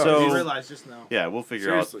 No, So You realize just now. yeah, we'll figure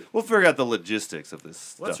Seriously. out the logistics of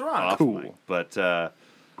this What's stuff. wrong? Off Cool. mic. But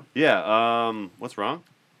what's wrong?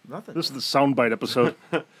 Nothing. This is the soundbite episode.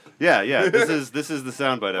 Yeah. This is the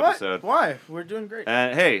soundbite What? episode. Why? We're doing great.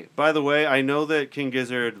 And hey, by the way, I know that King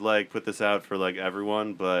Gizzard put this out for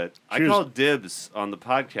everyone, but I Cheers. call dibs on the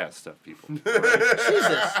podcast stuff, people.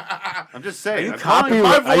 Jesus. I'm just saying. you I'm copy- calling,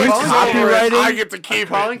 My Are you voice is over it. copywriting? I get to keep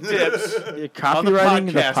calling it. dibs You're on the copywriting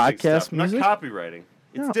the podcasting podcast stuff. music? Not copywriting.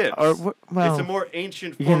 It's No, dibs. or well, it's a more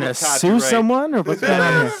ancient you're form gonna of sue copyright. someone or what's going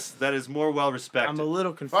on here? That is more well respected. I'm a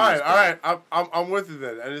little confused. Fine, all right. I'm with you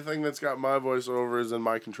then. Anything that's got my voice over is in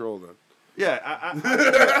my control then. Yeah, I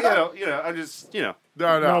I'm just,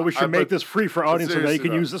 No, we should make this free for audience so they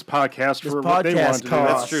can use this podcast for what they want to do.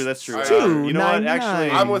 That's true. $2.99. You know what?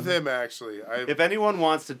 Actually, I'm with him. Actually, if anyone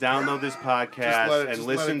wants to download this podcast and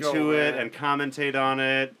listen to it and commentate on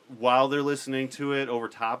it while they're listening to it over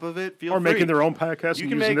top of it, feel free. Or making their own podcast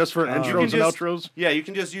and using this for intros and outros. Yeah, you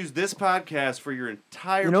can just use this podcast for your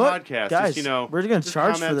entire you know what? podcast. Guys, Just, we're going to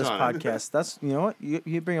charge for this podcast. That's, you know what?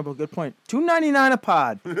 You bring up a good point. $2.99 a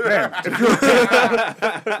pod. Man,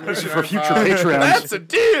 this is for future Patreons. That's a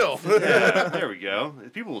deal. Yeah, there we go.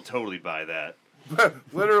 People will totally buy that.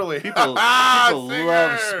 Literally. People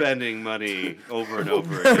love spending money over and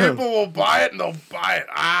over again. People will buy it and they'll buy it.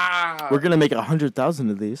 We're going to make 100,000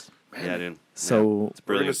 of these. Yeah, dude. So it's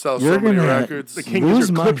we're going to brilliant. sell so many records. The King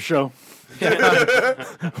Gizzard clip show.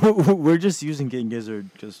 We're just using King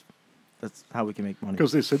Gizzard because that's how we can make money.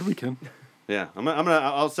 Because they said we can. Yeah,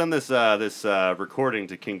 I'll send this recording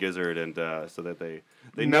to King Gizzard and so that they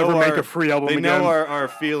never know make a free album they again. know our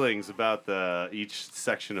feelings about each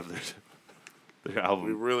section of their album.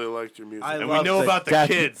 We really liked your music. And we know about the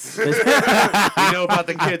kids. We know about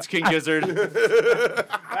the kids, King Gizzard. We know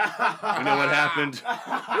what happened.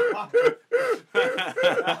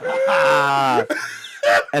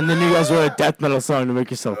 And then you guys wrote a death metal song to make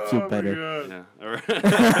yourself feel better. Yeah. All right.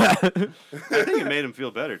 I think it made him feel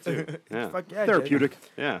better too. Yeah. Fuck yeah, Therapeutic.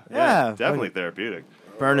 Yeah. Yeah, Definitely therapeutic.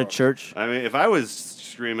 Burn a church. I mean, if I was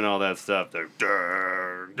screaming all that stuff, I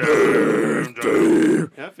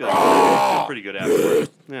feel like it's pretty good afterwards.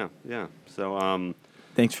 Yeah. So,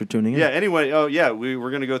 Thanks for tuning in. yeah. Anyway,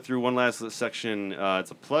 we're gonna go through one last section.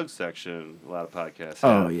 It's a plug section. A lot of podcasts.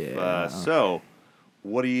 Oh, have. yeah. So,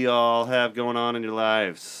 what do y'all have going on in your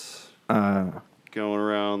lives? Going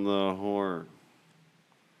around the horn.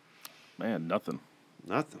 Man, nothing.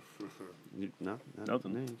 Nothing. Nothing.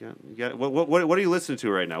 You got. What are you listening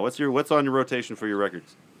to right now? What's on your rotation for your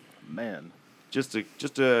records? Man. Just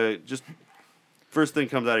first thing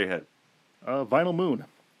comes out of your head. Vinyl Moon.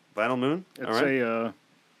 Vinyl Moon. It's All right. a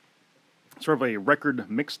sort of a record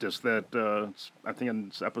mix disc that I think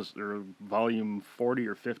it's episode or volume 40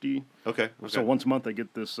 or 50. Okay. So once a month I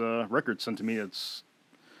get this record sent to me. It's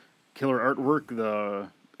killer artwork, the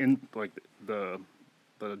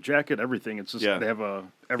jacket, everything. It's just they have a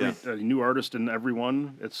new artist in every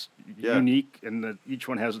one. It's unique, and that each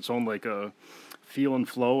one has its own like feel and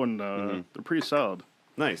flow, and they're pretty solid.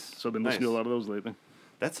 Nice. So I've been listening to a lot of those lately.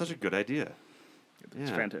 That's such a good idea. It's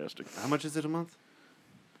fantastic. How much is it a month?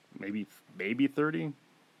 Maybe 30.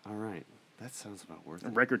 All right. That sounds about worth it.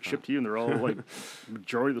 Record shipped to you, and they're all like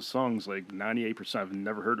majority of the songs, like 98%, I've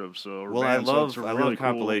never heard of. So I love cool.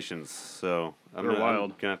 compilations. So I'm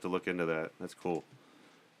wild. gonna have to look into that. That's cool.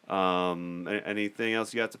 Anything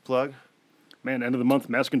else you got to plug? Man, end of the month,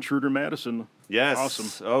 Mask Intruder Madison. Yes.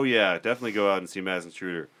 Awesome. Oh yeah, definitely go out and see Mask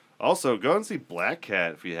Intruder. Also, go and see Black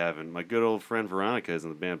Cat if you haven't. My good old friend Veronica is in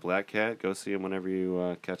the band Black Cat. Go see him whenever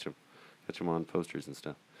you catch him. Catch him on posters and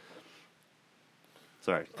stuff.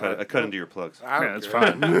 Sorry, I cut into your plugs. Yeah, it's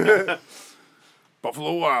fine.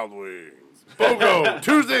 Buffalo Wild Wings. BOGO,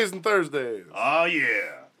 Tuesdays and Thursdays. Oh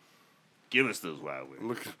yeah. Give us those Wild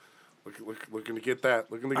Wings. Looking to get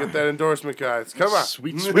that. Looking to get that endorsement, guys. Come on.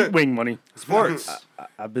 Sweet wing money. Sports.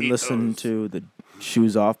 I've been listening to the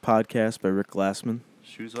Shoes Off podcast by Rick Glassman.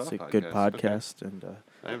 Shoes Off. It's a good podcast, and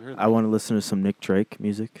I haven't heard that. I want to listen to some Nick Drake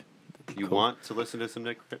music. You want to listen to some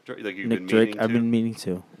Nick Drake? Like you've Nick been Drake, meaning to? I've been meaning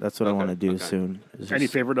to. That's what I want to do soon. Any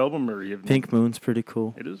favorite album, or you have Pink Moon's pretty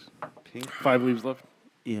cool. It is. Pink. 5 Leaves Left.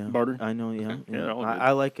 Yeah, Barter. I know. Yeah, they're all good.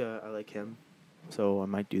 I like him, so I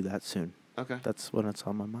might do that soon. Okay. That's when it's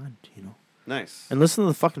on my mind, Nice. And listen to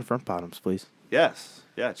the fucking Front Bottoms, please. Yes.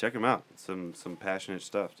 Yeah, check them out. Some passionate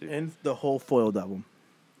stuff, dude. And the whole Foiled album.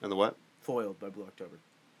 And the what? Foiled by Blue October.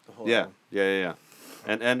 The whole Yeah. album. Yeah.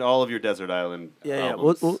 And all of your Desert Island Yeah.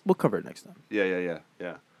 albums. We'll cover it next time. Yeah.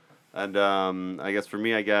 And I guess for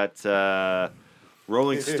me, I got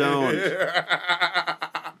Rolling Stone.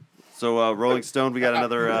 So Rolling Stone, we got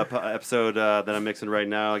another episode that I'm mixing right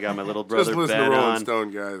now. I got my little brother Just listen Ben to Rolling on. Stone,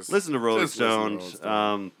 guys. Listen to Rolling Just listen to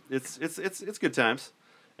Stone. It's good times.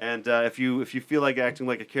 And if you feel like acting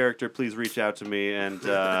like a character, please reach out to me. And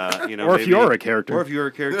or if you're a character,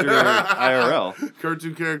 IRL,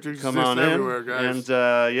 cartoon characters come exist on in. everywhere, guys. And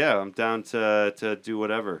I'm down to do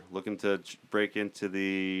whatever. Looking to break into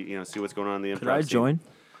the see what's going on in the improv. Could I scene. join?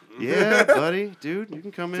 Yeah, buddy, dude, you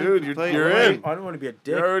can come in. Dude, You can you're play. in. I don't want to be a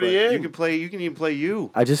dick. You're already in. You can play. You can even play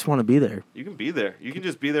you. I just want to be there. You can be there. You can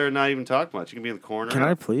just be there and not even talk much. You can be in the corner. Can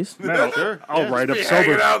I please? Man, Sure. I'll yeah. write up Be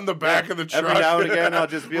hanging sober. out in the back of the truck. Every now and again, I'll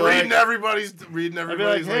just be reading like, everybody's I'll be like,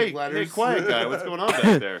 like hey, letters. quiet guy, what's going on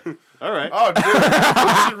back there? All right. Oh, dude,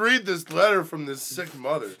 you should read this letter from this sick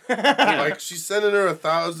mother. Like, she's sending her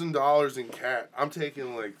 $1,000 in cash. I'm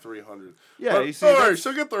taking like $300. Yeah, but, you see, all right,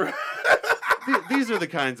 she'll get the. these are the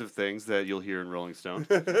kinds of things that you'll hear in Rolling Stone.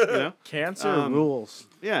 You know? Cancer rules.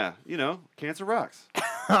 Yeah, you know, cancer rocks.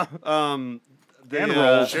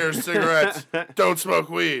 Share cigarettes. Don't smoke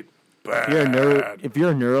weed. Bad. If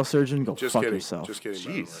you're a neurosurgeon, go Just fuck kidding. yourself. Just kidding.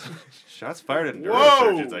 Jeez. Shots fired at Whoa!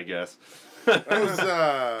 neurosurgeons, I guess.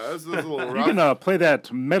 That was a little rough. You can play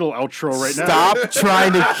that metal outro right now. Stop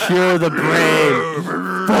trying to cure the brain.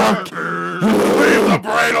 Fuck. Leave the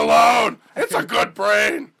brain alone. It's a good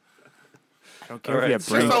brain. I don't care if you have It's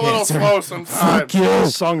brain just a little cancer. slow sometimes. Fuck you.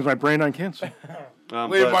 This song is my brain on cancer.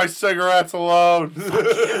 Leave my cigarettes alone.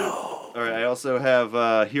 All right, I also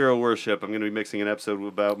have Hero Worship. I'm going to be mixing an episode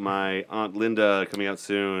about my Aunt Linda coming out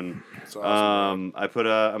soon. That's awesome,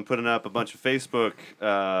 I'm putting up a bunch of Facebook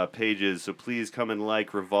pages, so please come and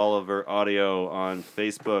like Revolver Audio on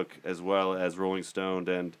Facebook as well as Rolling Stone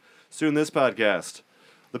and soon this podcast.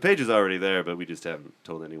 The page is already there, but we just haven't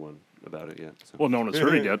told anyone about it yet. So. Well, no one has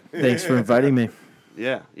heard it yet. Thanks for inviting me.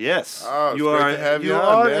 Yeah. Yes. Oh, it's you great are. to have you you on,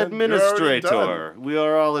 are man. You're administrator. already We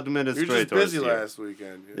are all You're administrators. just busy here. last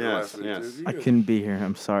weekend. Yes, Last week, yes. dude. I couldn't be here.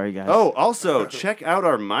 I'm sorry, guys. Oh, also check out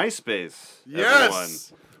our MySpace.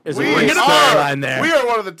 Yes. There's We a great are. storyline there. We are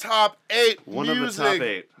one of the top 8 One of music. the top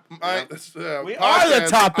 8. We are the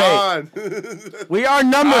top 8. On. We are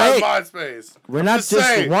number on 8. MySpace. We're I'm not just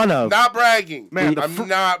saying, one of. Not bragging. Man, I'm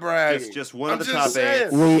not bragging. It's just one I'm of the just top 8.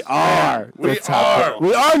 saying. We are We the top are. 8.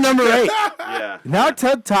 We are number 8. Yeah. Not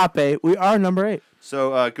top 8. We are number 8.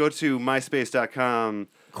 So go to myspace.com/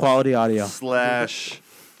 Quality audio.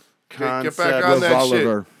 concept back on that shit.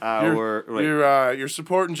 Revolver. You're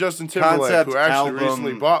supporting Justin Timberlake, Concept who actually album.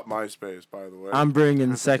 recently bought MySpace, by the way. I'm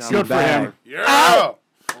bringing sexy Good for back. him. Yeah.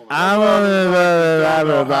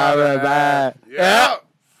 Yeah.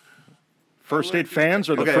 First Date fans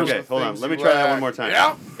or the Okay, first? okay, hold on. things Let me you try that like. one more time.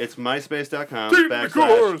 Yeah. It's myspace.com/ Deep in the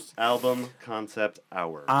chorus. album concept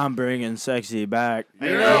hour. I'm bringing sexy back.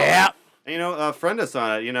 Yeah. And, friend us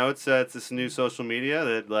on it. It's this new social media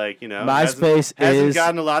that, MySpace hasn't is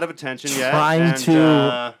gotten a lot of attention yet. trying and,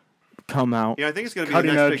 to come out. I think it's going to be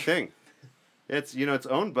Cutting the next edge. big thing. It's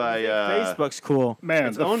owned by Facebook's cool. Man,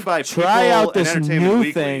 It's the owned by Try People out this and Entertainment new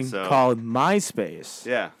Weekly, thing so- called MySpace.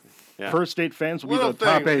 Yeah. First Date fans will be Little the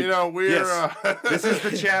top thing, 8. we're. Yes. This is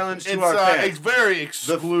the challenge to It's, our fans. it's very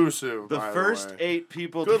exclusive. The by first way. 8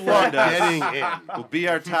 people Good to luck find us getting in. will be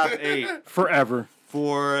our top 8 Forever.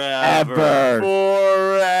 forever.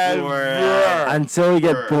 Forever. Until we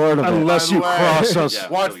get bored of it. Unless you cross us. Yeah.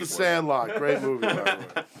 Watch The Sandlot. Great movie, by the way.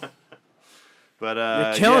 But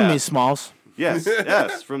You're killing me, Smalls. Yes,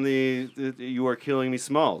 yes. From the "You Are Killing Me"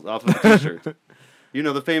 Smalls off of the T-shirt.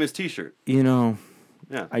 The famous T-shirt. Yeah.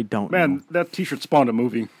 I don't know. Man, that T-shirt spawned a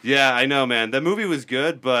movie. Yeah, I know, man. The movie was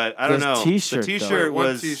good, but I don't The know. T-shirt, the though. T-shirt What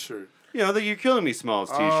was, T-shirt? the "You're Killing Me" Smalls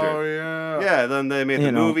T-shirt. Oh yeah. Yeah, then they made the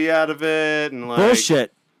You know. movie out of it, and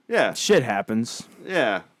Bullshit. Yeah, Shit happens.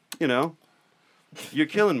 yeah. You're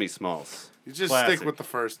killing me, Smalls. You just Classic. stick with the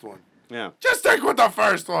first one. Yeah. Just stick with the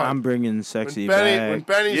first one. I'm bringing sexy when back.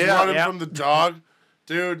 Benny's Yeah, running yeah. from the dog,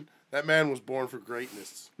 dude, that man was born for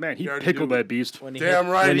greatness. Man, he already pickled knew that beast. When he Damn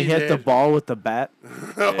hit, right when he he hit the did. ball with the bat.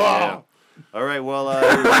 Yeah. All right. Well,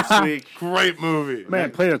 next week. Great movie.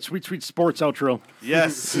 Man, play that sweet, sweet sports outro.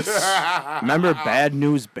 Yes. Remember Bad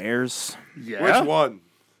News Bears? Yeah. Which one?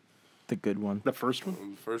 The good one. The first one?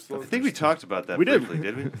 The first I one? think we talked about that We did.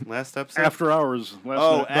 briefly, did we? Last episode. After Hours. Last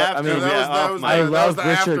Oh, night. after. I mean, that was- that off was mic. the- I that love the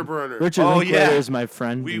Richard. afterburner. Richard Oh, Linklater yeah. is my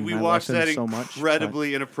friend. We and I watched love him that so much.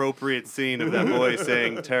 incredibly inappropriate scene of that boy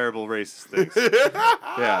saying terrible racist things.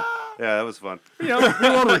 Yeah, that was fun. We don't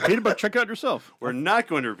want to repeat it, but check it out yourself. We're not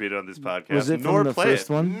going to repeat it on this podcast. Was it nor from the play first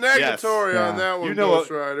it. one? Negatory Yes. on that one, You know Ghost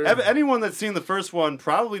what? Rider. Anyone that's seen the first one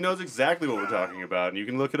probably knows exactly what we're talking about, and you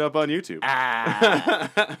can look it up on YouTube.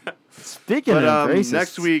 Speaking But of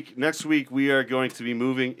racist, next week we are going to be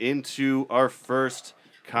moving into our first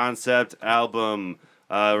concept album.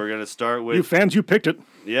 We're going to start with You fans, you picked it.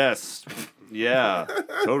 yes, yeah,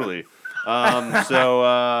 totally. So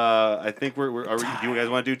I think do you guys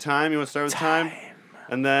want to do time? You want to start with time?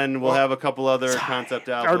 And then we'll have a couple other concept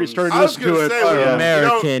albums. I already started I was listening to gonna it. say, we-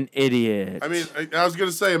 American Idiot. I mean, I was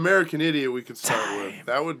gonna say American Idiot. We could start with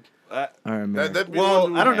that. Would Or American. that'd be Well,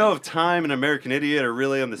 one I don't know if Time and American Idiot are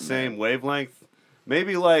really on the same wavelength.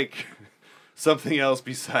 Maybe like something else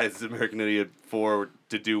besides American Idiot 4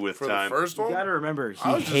 to do with For time. the first one? You gotta remember, I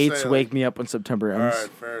he was just hates saying, Wake Me Up When September All Ends. right,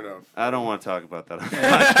 fair enough. I don't want to talk about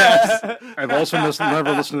that. I've also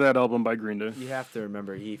never listened to that album by Green Day. You have to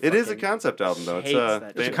remember, It is a concept album, though. hates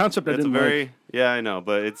that It's a concept I didn't like. Yeah, I know,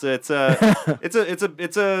 but it's a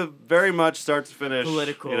very much start to finish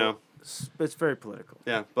political. You know. It's very political.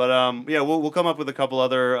 Yeah, but we'll come up with a couple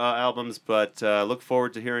other albums, but look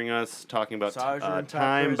forward to hearing us talking about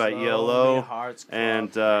Time by ELO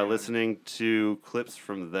and listening to clips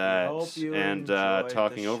from that and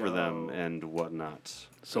talking over them and whatnot.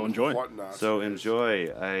 So enjoy. So enjoy.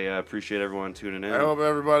 I appreciate everyone tuning in. I hope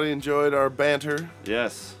everybody enjoyed our banter.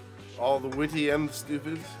 Yes. All the witty and the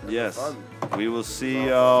stupid. Yes. Fun. We will see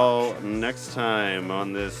y'all next time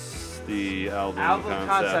on the Album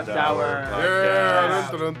Concept Hour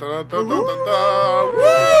podcast.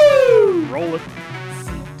 Yeah. Roll it.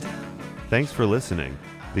 Thanks for listening.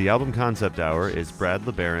 The Album Concept Hour is Brad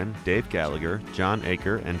LeBaron, Dave Gallagher, John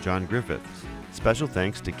Aker, and John Griffith. Special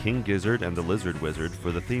thanks to King Gizzard and the Lizard Wizard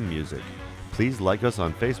for the theme music. Please like us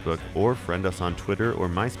on Facebook or friend us on Twitter or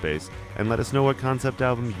MySpace and let us know what concept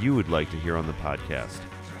album you would like to hear on the podcast.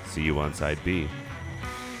 See you on Side B.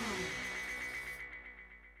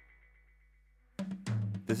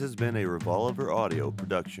 This has been a Revolver Audio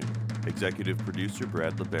production. Executive producer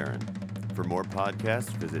Brad LeBaron. For more podcasts,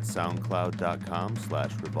 visit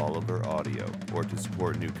soundcloud.com/revolveraudio, or to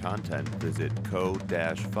support new content, visit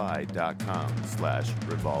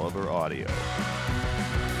co-fi.com/revolveraudio.